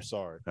front of Talia. I'm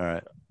sorry. All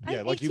right.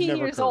 Yeah, you've never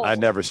years old. I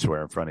never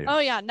swear in front of you. Oh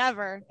yeah,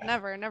 never.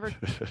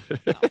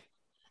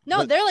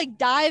 No, they're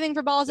diving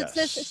for balls.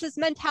 Yes. It's this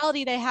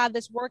mentality they have,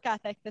 this work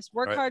ethic, this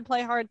work hard,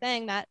 play hard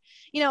thing that,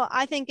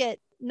 I think it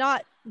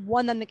not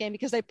won them the game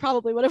because they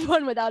probably would have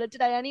won without it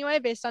today anyway,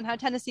 based on how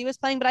Tennessee was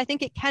playing. But I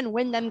think it can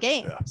win them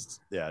games.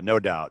 Yeah, no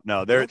doubt.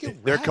 No, their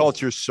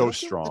culture is so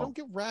strong. They don't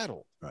get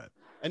rattled. Right.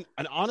 And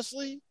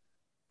honestly,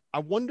 I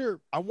want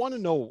to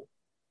know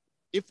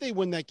if they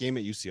win that game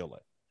at UCLA.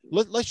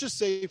 Let's just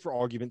say, for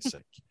argument's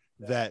sake,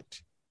 that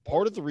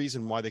part of the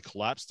reason why they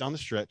collapsed down the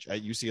stretch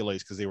at UCLA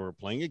is because they were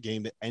playing a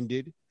game that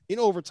ended in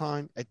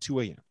overtime at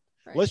 2 a.m.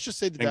 Right. Let's just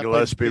say that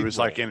Gillespie was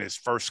in his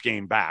first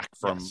game back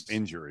from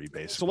injury,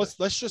 basically. So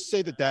let's just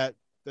say that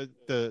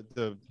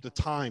the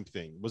time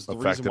thing was the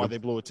reason why they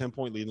blew a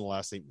 10-point lead in the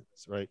last 8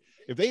 minutes, right?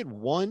 If they had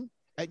won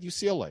at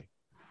UCLA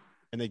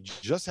and they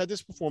just had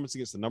this performance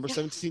against the number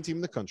 17 team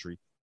in the country,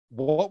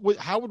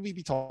 how would we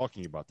be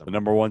talking about them? The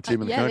number one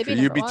team in the country.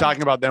 You'd be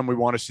talking about them. We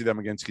want to see them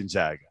against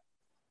Gonzaga.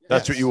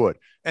 That's what you would.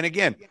 And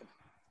again,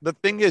 the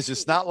thing is,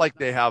 it's not like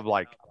they have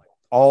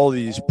all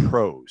these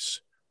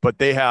pros, but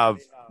they have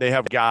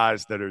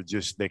guys that are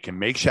they can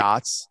make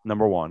shots.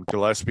 Number one,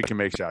 Gillespie can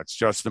make shots.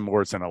 Justin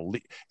Moore's an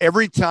elite.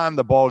 Every time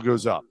the ball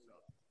goes up,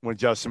 when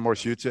Justin Moore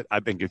shoots it, I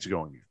think it's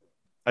going in.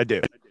 I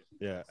do.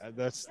 Yeah,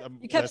 that's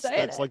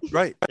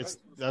right.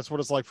 That's what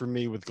it's like for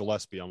me with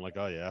Gillespie. I'm like,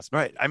 oh yeah, that's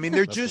right. I mean,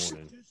 they're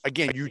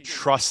again, you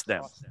trust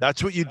them.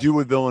 That's what you do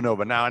with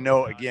Villanova. Now I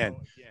know, again,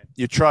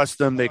 you trust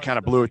them. They kind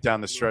of blew it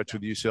down the stretch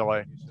with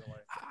UCLA.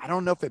 I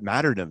don't know if it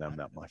mattered to them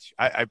that much.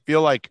 I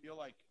feel like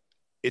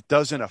it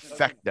doesn't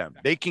affect them.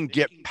 They can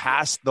get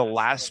past the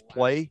last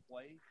play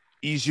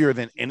easier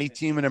than any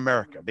team in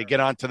America. They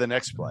get on to the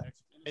next play.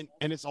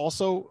 And it's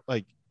also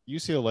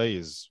UCLA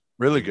is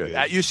really good.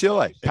 At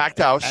UCLA. Packed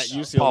house. At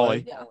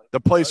UCLA. The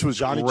place was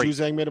Johnny great.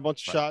 Juzang made a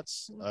bunch of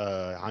shots.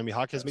 Jaime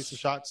Jaquez made some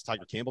shots.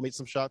 Tiger Campbell made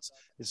some shots.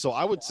 So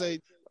I would say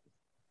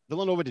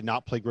Villanova did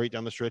not play great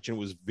down the stretch, and it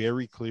was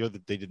very clear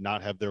that they did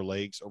not have their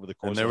legs over the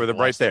course of the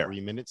last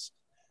 3 minutes.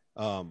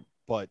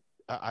 But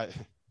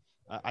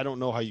I don't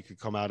know how you could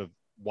come out of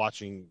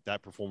watching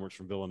that performance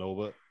from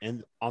Villanova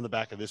and on the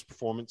back of this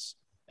performance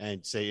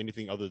and say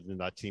anything other than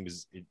that team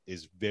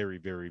is very,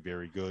 very,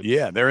 very good.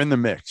 Yeah, they're in the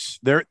mix.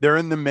 They're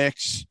in the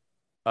mix.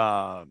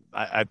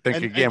 I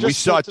think, again, we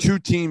saw two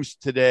teams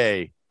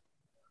today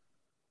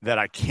that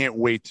I can't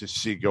wait to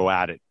see go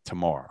at it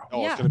tomorrow.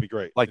 Oh, it's going to be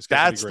great. Like,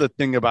 that's the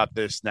thing about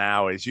this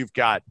now is you've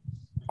got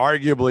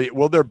arguably,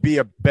 will there be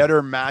a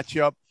better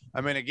matchup?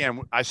 I mean,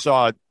 again, I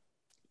saw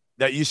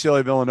that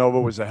UCLA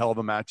Villanova was a hell of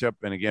a matchup.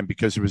 And again,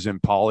 because it was in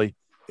Poly,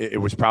 it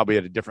was probably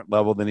at a different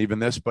level than even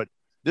this, but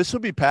this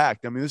will be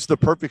packed. I mean, this is the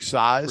perfect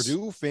size.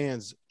 Purdue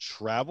fans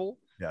travel,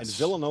 and And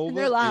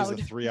Villanova is a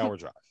 3-hour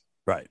drive.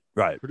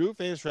 Right. Purdue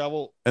fans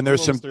travel. And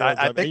there's some,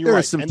 I think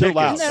there's some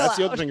tickets. That's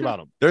the other thing about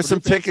them. There's some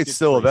tickets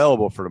still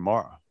available for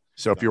tomorrow.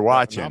 So if you're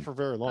watching, not for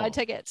very long. Buy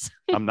tickets.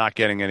 I'm not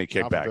getting any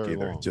kickback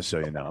either, just so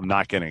you know. I'm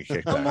not getting a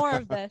kickback. No more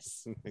of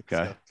this.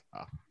 Okay.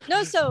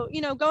 No, so,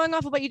 going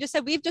off of what you just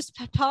said, we've just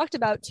talked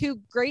about two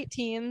great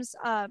teams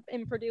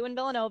in Purdue and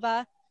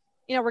Villanova.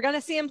 We're going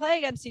to see them play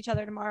against each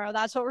other tomorrow.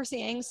 That's what we're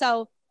seeing.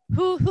 So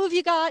who have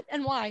you got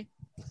and why?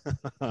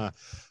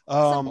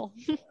 Simple.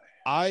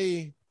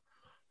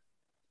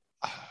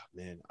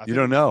 You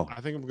don't know. I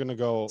think I'm going to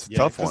go. It's a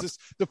tough one.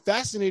 The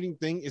fascinating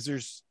thing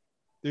is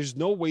there's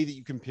no way that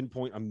you can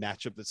pinpoint a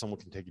matchup that someone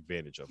can take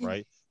advantage of,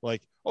 right?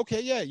 Like,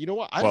 okay, yeah, you know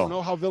what? I don't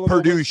know how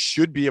Villanova. Purdue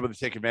should be able to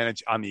take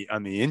advantage on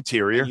the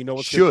interior. You know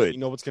what's should. You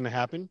know what's going to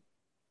happen?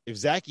 If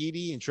Zach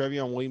Edey and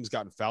Trevion Williams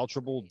got in foul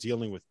trouble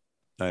dealing with,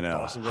 I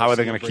know. How are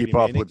they going to keep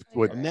up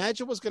with?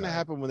 Imagine what's going to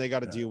happen when they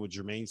got to deal with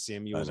Jermaine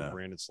Samuels and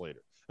Brandon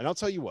Slater. And I'll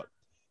tell you what,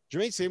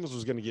 Jermaine Samuels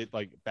was going to get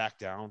back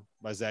down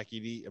by Zach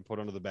Edey and put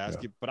under the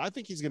basket, but I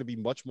think he's going to be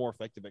much more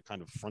effective at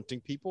kind of fronting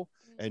people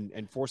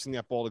and forcing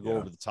that ball to go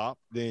over the top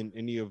than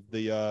any of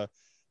the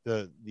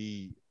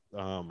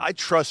I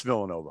trust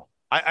Villanova.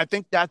 I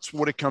think that's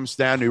what it comes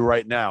down to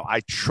right now.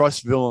 I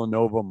trust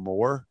Villanova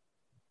more.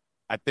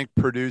 I think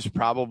Purdue's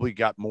probably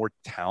got more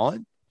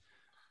talent,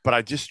 but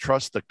I just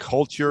trust the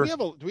culture.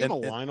 Do we have a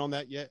line on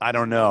that yet? I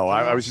don't know.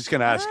 I was just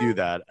going to ask you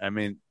that. I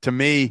mean, to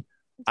me,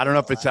 I don't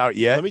know if it's out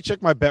yet. Let me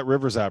check my Bet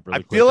Rivers app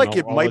really quick. I feel like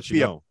it might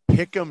be a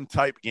pick-em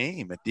type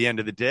game at the end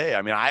of the day.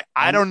 I mean,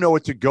 I don't know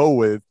what to go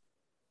with.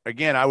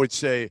 Again, I would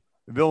say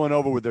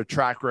Villanova with their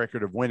track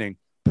record of winning.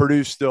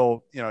 Purdue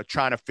still,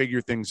 trying to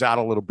figure things out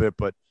a little bit.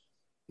 But,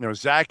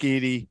 Zach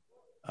Edey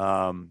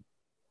and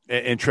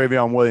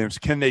Trevion Williams,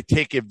 can they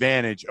take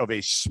advantage of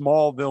a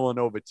small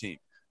Villanova team?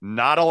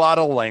 Not a lot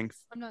of length,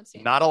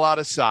 not a lot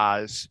of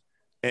size.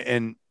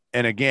 And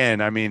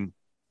again, I mean,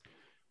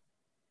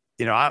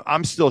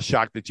 I'm still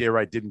shocked that Jay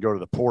Wright didn't go to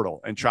the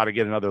portal and try to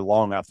get another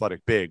long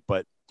athletic big,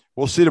 but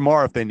we'll see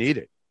tomorrow if they need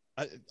it.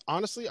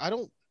 Honestly,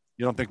 You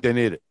don't think they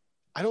need it?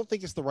 I don't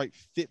think it's the right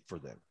fit for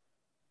them.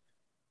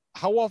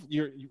 How often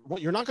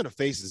you're not going to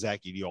face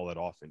Zach Edey all that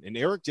often, and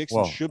Eric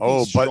Dixon should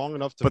be strong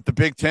enough to. But the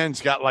Big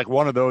Ten's got like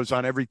one of those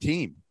on every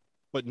team.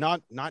 But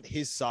not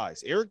his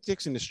size. Eric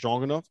Dixon is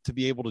strong enough to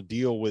be able to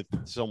deal with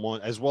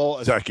someone as well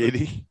as Zach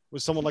Edey.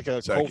 With someone like a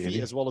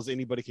Kofi, as well as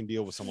anybody can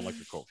deal with someone like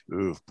a Kofi.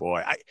 Ooh,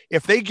 boy.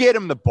 If they get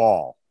him the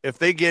ball, if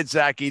they get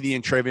Zach Edey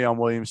and Trevion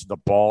Williams the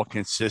ball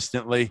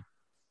consistently,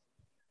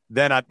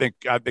 then I think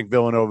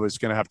Villanova is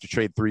going to have to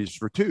trade threes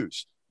for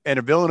twos. And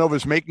if Villanova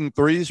is making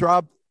threes,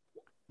 Rob,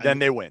 then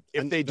they win.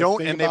 If they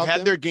don't, and they've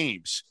had their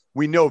games,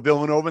 we know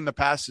Villanova in the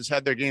past has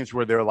had their games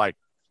where they're like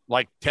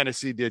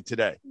Tennessee did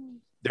today.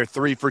 They're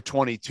 3 for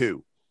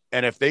 22.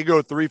 And if they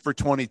go 3 for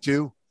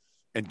 22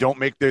 and don't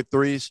make their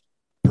threes,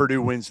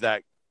 Purdue wins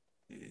that.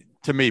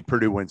 To me,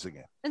 Purdue wins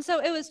again. And so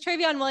it was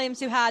Trevion Williams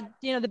who had,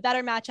 the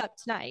better matchup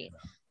tonight.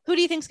 Who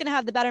do you think is going to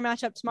have the better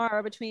matchup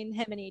tomorrow between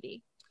him and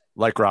Edey?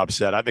 Like Rob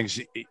said, I think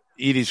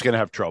Edey's going to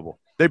have trouble.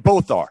 They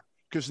both are,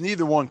 because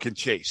neither one can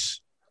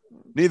chase.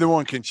 Neither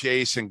one can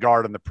chase and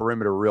guard on the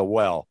perimeter real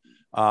well.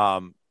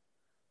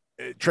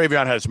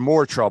 Trevion has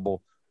more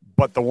trouble,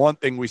 but the one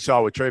thing we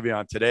saw with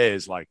Trevion today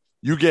is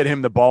you get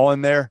him the ball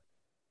in there,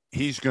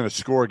 he's going to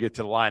score, get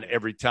to the line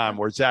every time.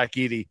 Where Zach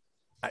Edey,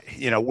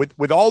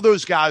 with all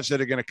those guys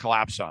that are going to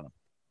collapse on him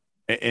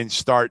and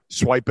start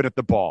swiping at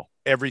the ball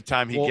every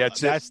time he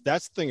gets it.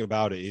 That's the thing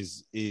about it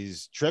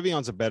is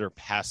Trevion's a better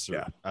passer.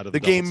 Yeah. Out of the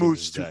game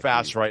moves too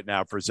fast right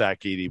now for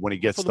Zach Edey when he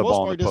gets the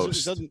ball in the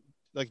post.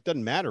 It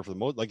doesn't matter for the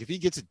most. If he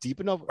gets it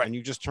deep enough and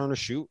you just turn a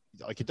shoot,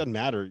 it doesn't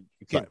matter.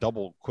 You can't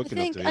double quick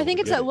enough. I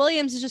think it's that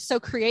Williams is just so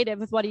creative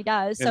with what he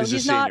does. So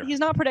he's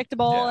not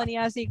predictable and he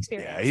has the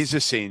experience. Yeah, he's a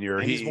senior.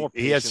 He's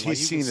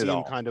seen it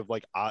all. Kind of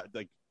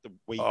the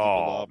wait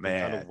people up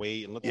and kind of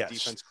wait and let the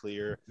defense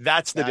clear.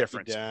 That's the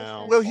difference.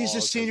 Well, he's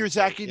a senior.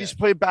 Zach Edey's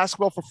played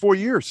basketball for 4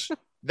 years.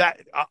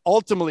 That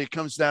ultimately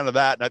comes down to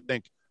that, and I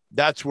think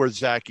that's where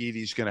Zach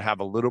Edey's going to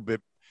have a little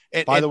bit.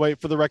 By the way,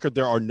 for the record,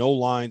 there are no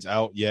lines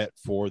out yet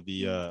for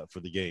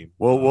the game.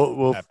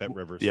 We'll at Bet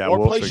Rivers. Yeah,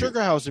 or play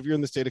Sugar House if you're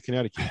in the state of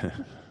Connecticut.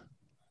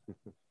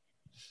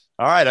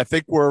 All right, I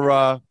think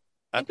we're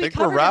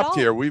wrapped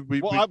here.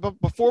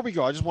 But before we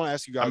go, I just want to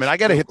ask you guys. I mean, I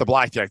got to hit the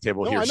blackjack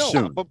table here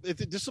soon. But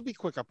this will be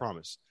quick, I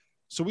promise.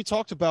 So we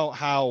talked about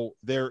how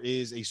there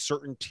is a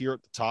certain tier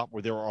at the top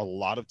where there are a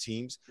lot of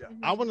teams. Yeah.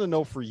 I want to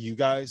know for you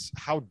guys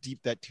how deep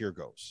that tier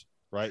goes,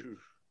 right?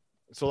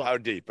 So How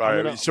deep?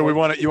 All right. So you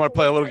want to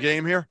play a little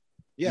game here?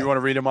 Yeah. You want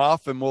to read them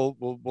off, and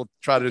we'll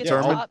try to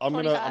determine. I'm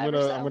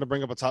gonna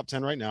bring up a top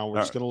 10 right now. We're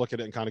just gonna look at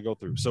it and kind of go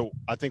through. So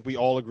I think we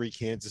all agree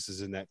Kansas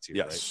is in that tier.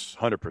 Yes,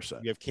 right?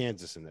 100%. You have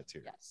Kansas in that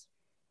tier. Yes.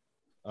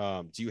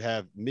 Do you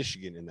have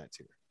Michigan in that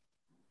tier?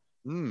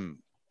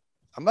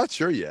 I'm not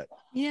sure yet.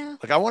 Yeah.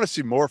 Like I want to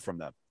see more from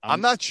them.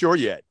 I'm not sure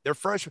yet. They're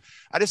freshmen.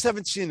 I just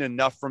haven't seen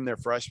enough from their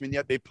freshmen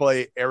yet. They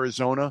play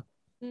Arizona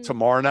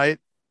tomorrow night.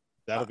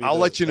 I'll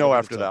let you know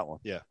after that one.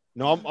 Yeah.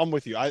 No, I'm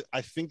with you.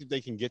 I think that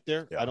they can get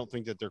there. Yeah. I don't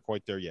think that they're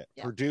quite there yet.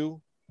 Yeah.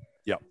 Purdue.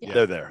 Yeah.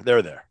 They're there.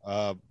 They're there.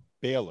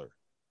 Baylor.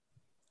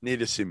 Need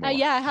to see more.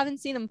 Yeah, I haven't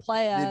seen them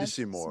play. Need to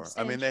see more.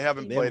 I mean, they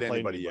haven't played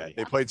anybody yet.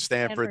 They played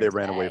Stanford. They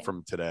ran away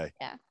from today.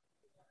 Yeah.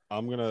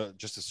 I'm gonna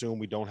just assume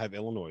we don't have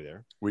Illinois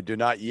there. We do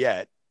not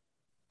yet,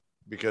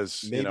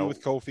 because maybe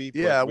with Kofi.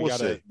 Yeah, we'll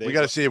see. We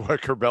got to see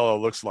what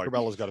Curbelo looks like.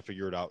 Curbelo's got to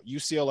figure it out.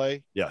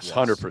 UCLA. Yes,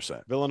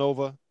 100%.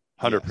 Villanova.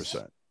 100%.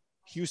 Yes.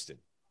 Houston.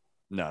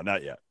 No,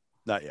 not yet.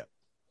 Not yet.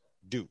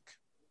 Duke.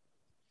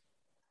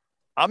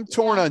 I'm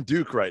torn on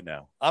Duke right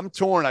now. I'm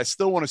torn. I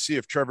still want to see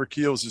if Trevor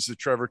Keels is the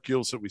Trevor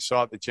Keels that we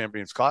saw at the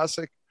Champions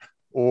Classic,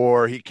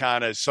 or he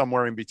kind of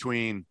somewhere in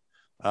between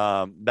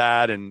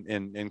that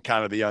and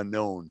kind of the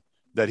unknown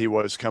that he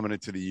was coming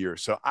into the year.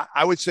 So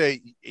I would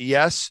say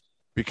yes,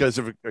 because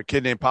of a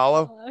kid named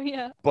Paolo. Oh,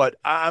 yeah. But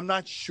I'm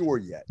not sure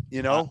yet,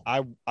 you know?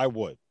 I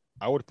would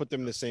put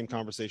them in the same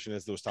conversation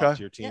as those top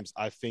tier teams.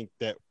 Yep. I think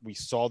that we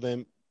saw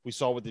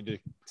what they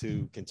did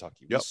to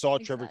Kentucky. We saw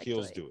Trevor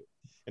Keels do it.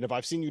 And if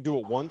I've seen you do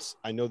it once,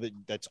 I know that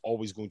that's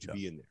always going to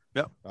be in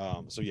there.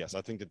 Yep. So yes,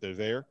 I think that they're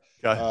there.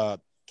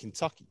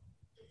 Kentucky.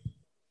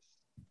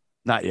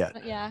 Not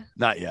yet. Yeah.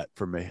 Not yet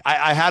for me.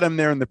 I had him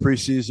there in the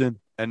preseason,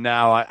 and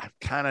now I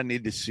kind of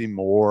need to see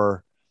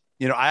more.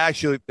 You know, I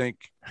actually think,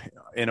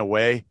 in a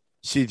way,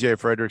 CJ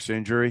Frederick's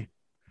injury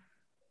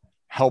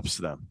helps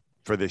them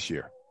for this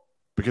year,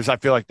 because I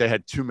feel like they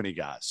had too many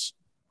guys.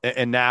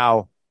 And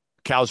now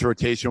Cal's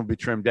rotation will be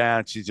trimmed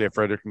down. CJ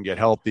Frederick can get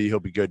healthy.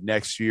 He'll be good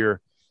next year.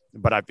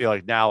 But I feel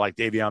like now, like,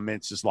 Davion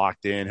Mintz is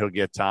locked in. He'll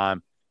get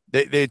time.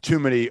 They had too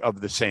many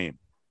of the same.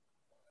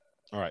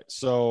 All right.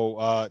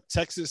 So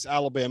Texas,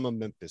 Alabama,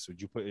 Memphis.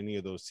 Would you put any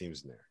of those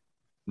teams in there?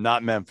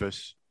 Not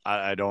Memphis.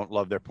 I don't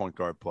love their point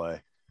guard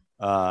play.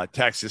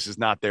 Texas is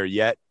not there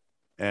yet,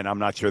 and I'm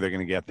not sure they're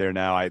going to get there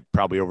now. I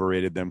probably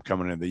overrated them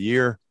coming into the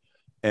year.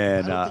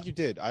 And I don't think you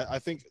did. I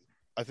think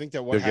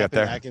that what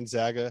happened at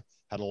Gonzaga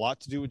had a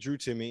lot to do with Drew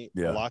Timme,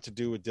 a lot to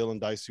do with Dylan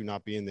Daisu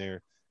not being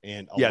there,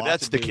 and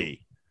that's the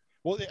key.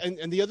 Well,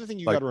 and the other thing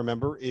you got to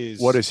remember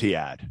is, what does he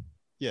add?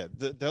 Yeah,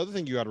 the other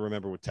thing you got to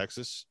remember with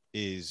Texas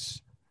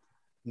is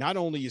not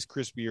only is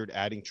Chris Beard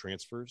adding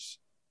transfers,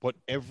 but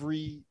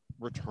every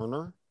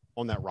returner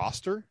on that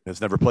roster has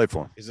never played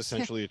for him. Is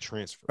essentially a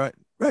transfer.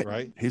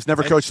 Right. He's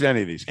never coached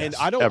any of these guys.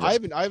 And I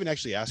haven't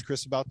actually asked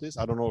Chris about this.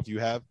 I don't know if you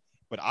have,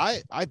 but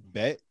I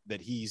bet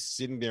that he's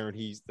sitting there and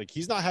he's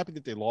not happy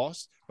that they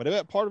lost, but I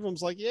bet part of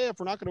him's like, yeah, if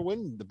we're not going to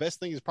win, the best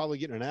thing is probably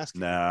getting an ass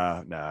kick.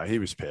 No, he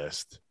was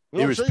pissed.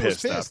 Well, he was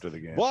pissed after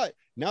the game. But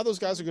now those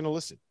guys are going to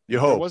listen. You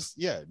hope.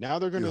 Now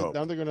they're going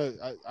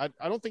to.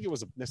 I don't think it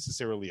was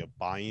necessarily a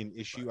buy-in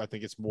issue. I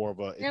think it's more of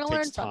a. It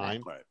takes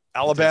time. Right.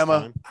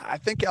 Alabama. I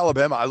think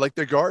Alabama. I like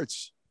their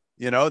guards.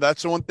 You know,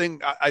 that's the one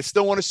thing. I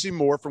still want to see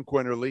more from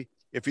Quinterly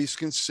if he's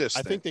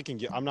consistent. I think they can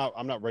get. I'm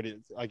not ready.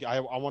 Like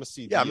I want to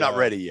see. Yeah, I'm not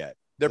ready yet.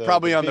 They're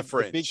probably on the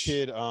fringe. The big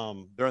kid. They're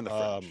on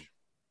the fringe.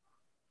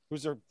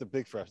 Who's the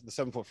big freshman? The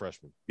 7-foot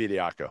freshman.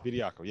 Bediako.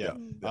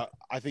 Yeah.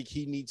 I think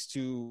he needs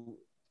to.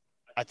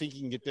 I think he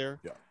can get there.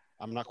 Yeah.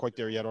 I'm not quite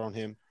there yet on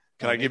him.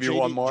 Can I give you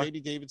one more?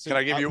 JD Davidson. Can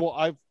I give you?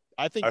 I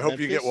think. I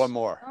hope you get one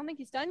more. I don't think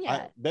he's done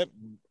yet.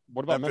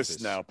 What about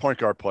Memphis? No, point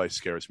guard play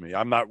scares me.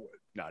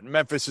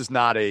 Memphis is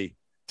not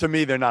to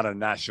me, they're not a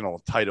national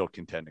title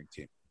contending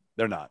team.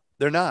 They're not.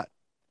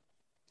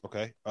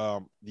 Okay.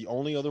 The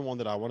only other one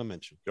that I want to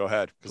mention. Go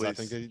ahead. Because I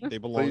think they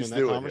belong in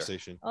that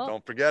conversation.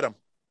 Don't forget them.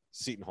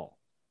 Seton Hall.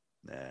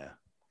 Nah,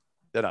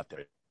 they're not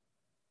there.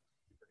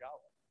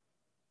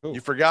 You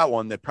forgot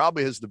one that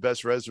probably has the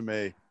best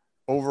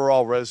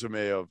overall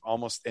resume of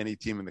almost any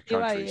team in the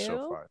country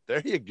so far.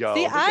 There you go.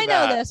 See, I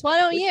know this. Why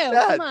don't you?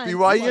 Come on.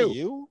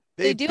 BYU.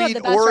 They do beat have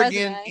the best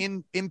Oregon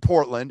resume. in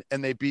Portland,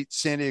 and they beat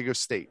San Diego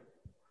State.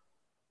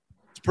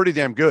 It's pretty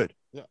damn good.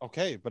 Yeah,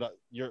 okay, but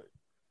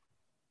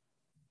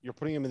you're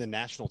putting them in the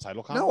national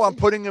title conference? No, I'm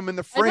putting them in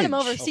the fringe.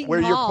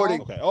 Where you're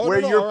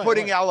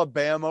putting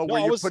Alabama, where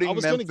you're putting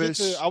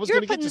Memphis. I was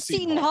going to get to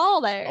Seton Hall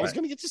there. I was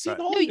going to get to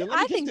Seton Hall. No,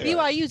 I think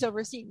BYU's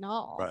over Seton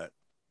Hall. Right.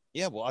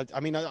 Yeah, well,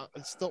 I mean,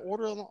 it's the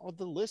order of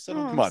the list.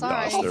 Come on,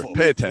 Doster.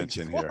 Pay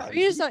attention here.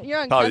 You're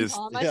on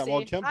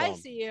KenPom. I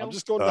see you. I'm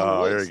just going down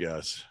the list. Here he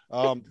goes.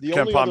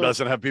 KenPom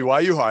doesn't have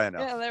BYU high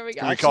enough. Yeah, there we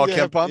go. Can we call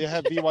KenPom? They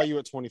have BYU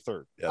at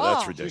 23rd. Yeah,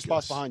 that's ridiculous. 2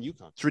 spots behind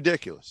UConn. It's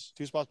ridiculous.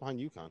 2 spots behind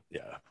UConn.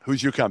 Yeah.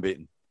 Who's UConn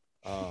beating?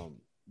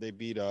 They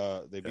beat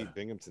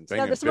Binghamton.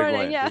 This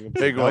morning, yeah.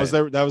 Big win.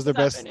 That was their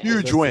best.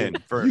 Huge win.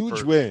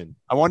 Huge win.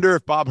 I wonder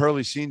if Bob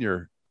Hurley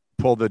Sr.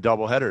 pulled the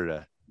doubleheader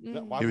today.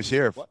 He was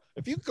here.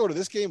 If you go to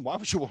this game, why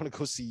would you want to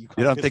go see?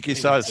 You don't think he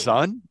saw his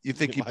son? You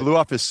think he blew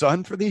off his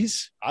son for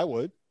these? I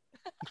would.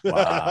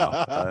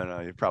 Wow. I don't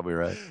know. You're probably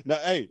right. Now,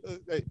 hey,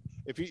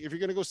 if you're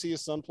gonna go see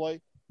his son play,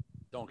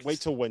 don't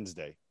wait till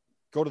Wednesday.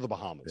 Go to the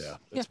Bahamas. Yeah,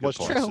 that's much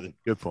nicer than,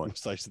 good point.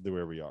 Much nicer than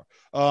where we are.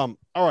 All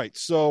right,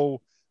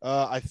 so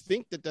I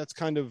think that's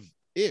kind of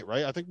it,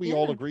 right? I think we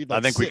all agreed.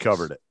 I think 6. We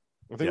covered it.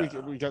 I think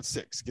we got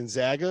 6: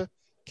 Gonzaga,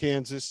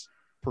 Kansas,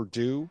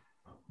 Purdue,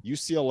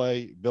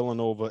 UCLA,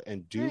 Villanova,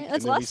 and Duke. Right,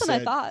 that's less than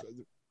I thought.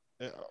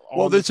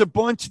 Well, there's a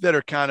bunch that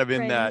are kind of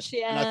in that.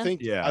 Yeah. And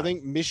I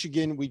think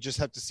Michigan, we just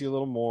have to see a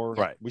little more.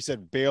 Right. We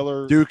said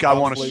Baylor, Duke, I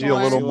want to see a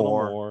little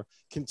more.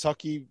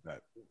 Kentucky,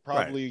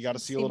 probably got to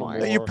see a little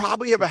more. You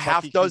probably have a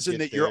half dozen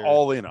that you're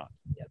all in on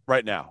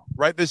right now.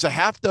 Right? There's a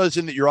half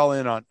dozen that you're all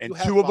in on, and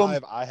 2 of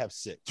them. I have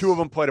 6. 2 of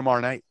them play tomorrow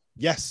night.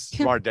 Yes,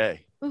 tomorrow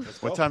day.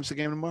 What time's the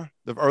game tomorrow?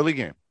 The early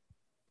game.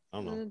 I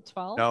don't know.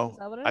 12. No, is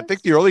that what it I is?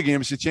 think the early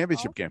game is the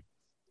championship game.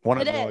 1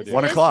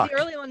 o'clock. The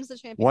early one's the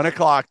championship. 1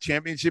 o'clock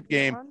championship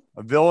game.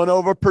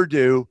 Villanova,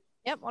 Purdue.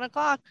 Yep, 1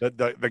 o'clock.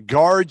 The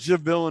guards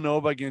of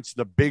Villanova against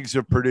the bigs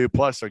of Purdue,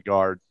 plus a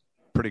guard,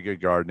 pretty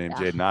good guard named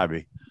Jaden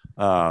Ivey.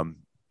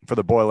 For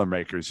the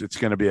Boilermakers, it's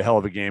going to be a hell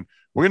of a game.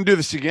 We're going to do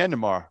this again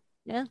tomorrow.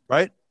 Yeah.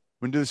 Right?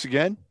 We're going to do this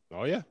again.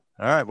 Oh yeah.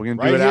 All right, we're going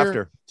to do it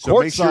after. So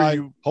make sure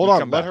you hold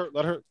on. Let her.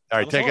 All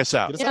right, take us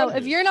out.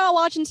 If you're not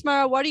watching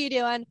tomorrow, what are you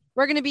doing?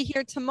 We're going to be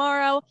here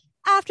tomorrow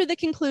after the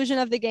conclusion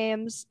of the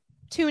games.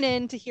 Tune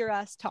in to hear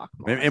us talk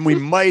more. And we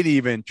might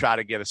even try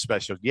to get a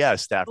special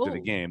guest after the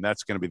game.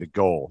 That's going to be the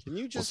goal. Can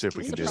you just see if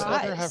we can do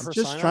let her have her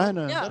just sign trying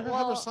out? to Let her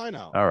have her sign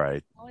out. All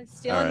right. Always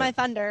stealing my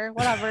thunder.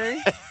 Whatever.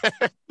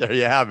 There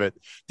you have it.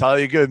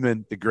 Talia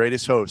Goodman, the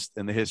greatest host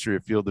in the history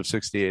of Field of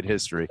 68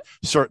 history.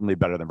 Certainly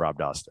better than Rob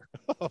Doster.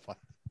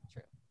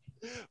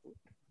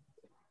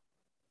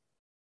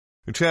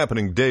 It's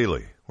happening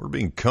daily. We're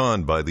being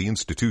conned by the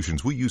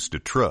institutions we used to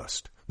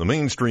trust. The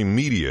mainstream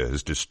media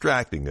is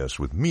distracting us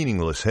with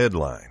meaningless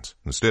headlines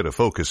instead of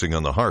focusing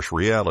on the harsh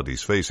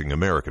realities facing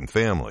American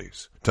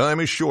families. Time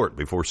is short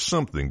before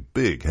something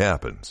big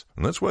happens,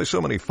 and that's why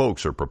so many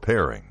folks are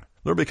preparing.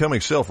 They're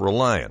becoming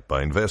self-reliant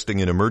by investing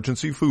in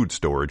emergency food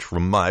storage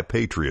from My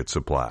Patriot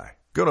Supply.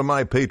 Go to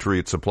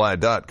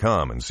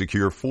MyPatriotSupply.com and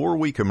secure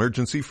 4-week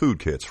emergency food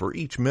kits for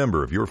each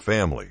member of your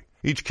family.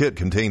 Each kit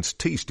contains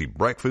tasty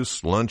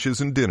breakfasts, lunches,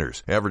 and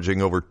dinners,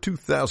 averaging over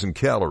 2,000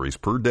 calories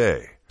per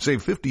day.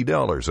 Save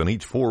 $50 on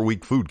each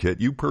 4-week food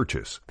kit you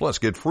purchase. Plus,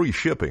 get free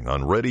shipping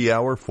on Ready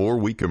Hour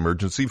 4-week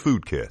emergency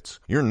food kits.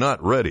 You're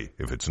not ready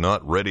if it's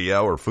not Ready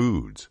Hour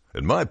Foods.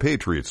 At My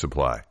Patriot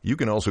Supply, you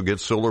can also get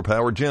solar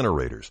power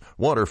generators,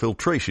 water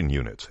filtration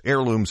units,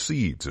 heirloom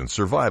seeds, and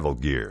survival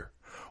gear.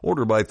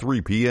 Order by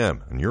 3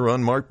 p.m. and your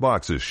unmarked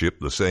boxes ship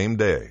the same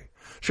day.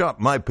 Shop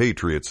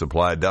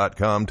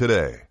MyPatriotSupply.com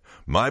today.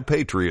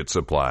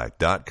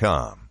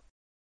 MyPatriotSupply.com.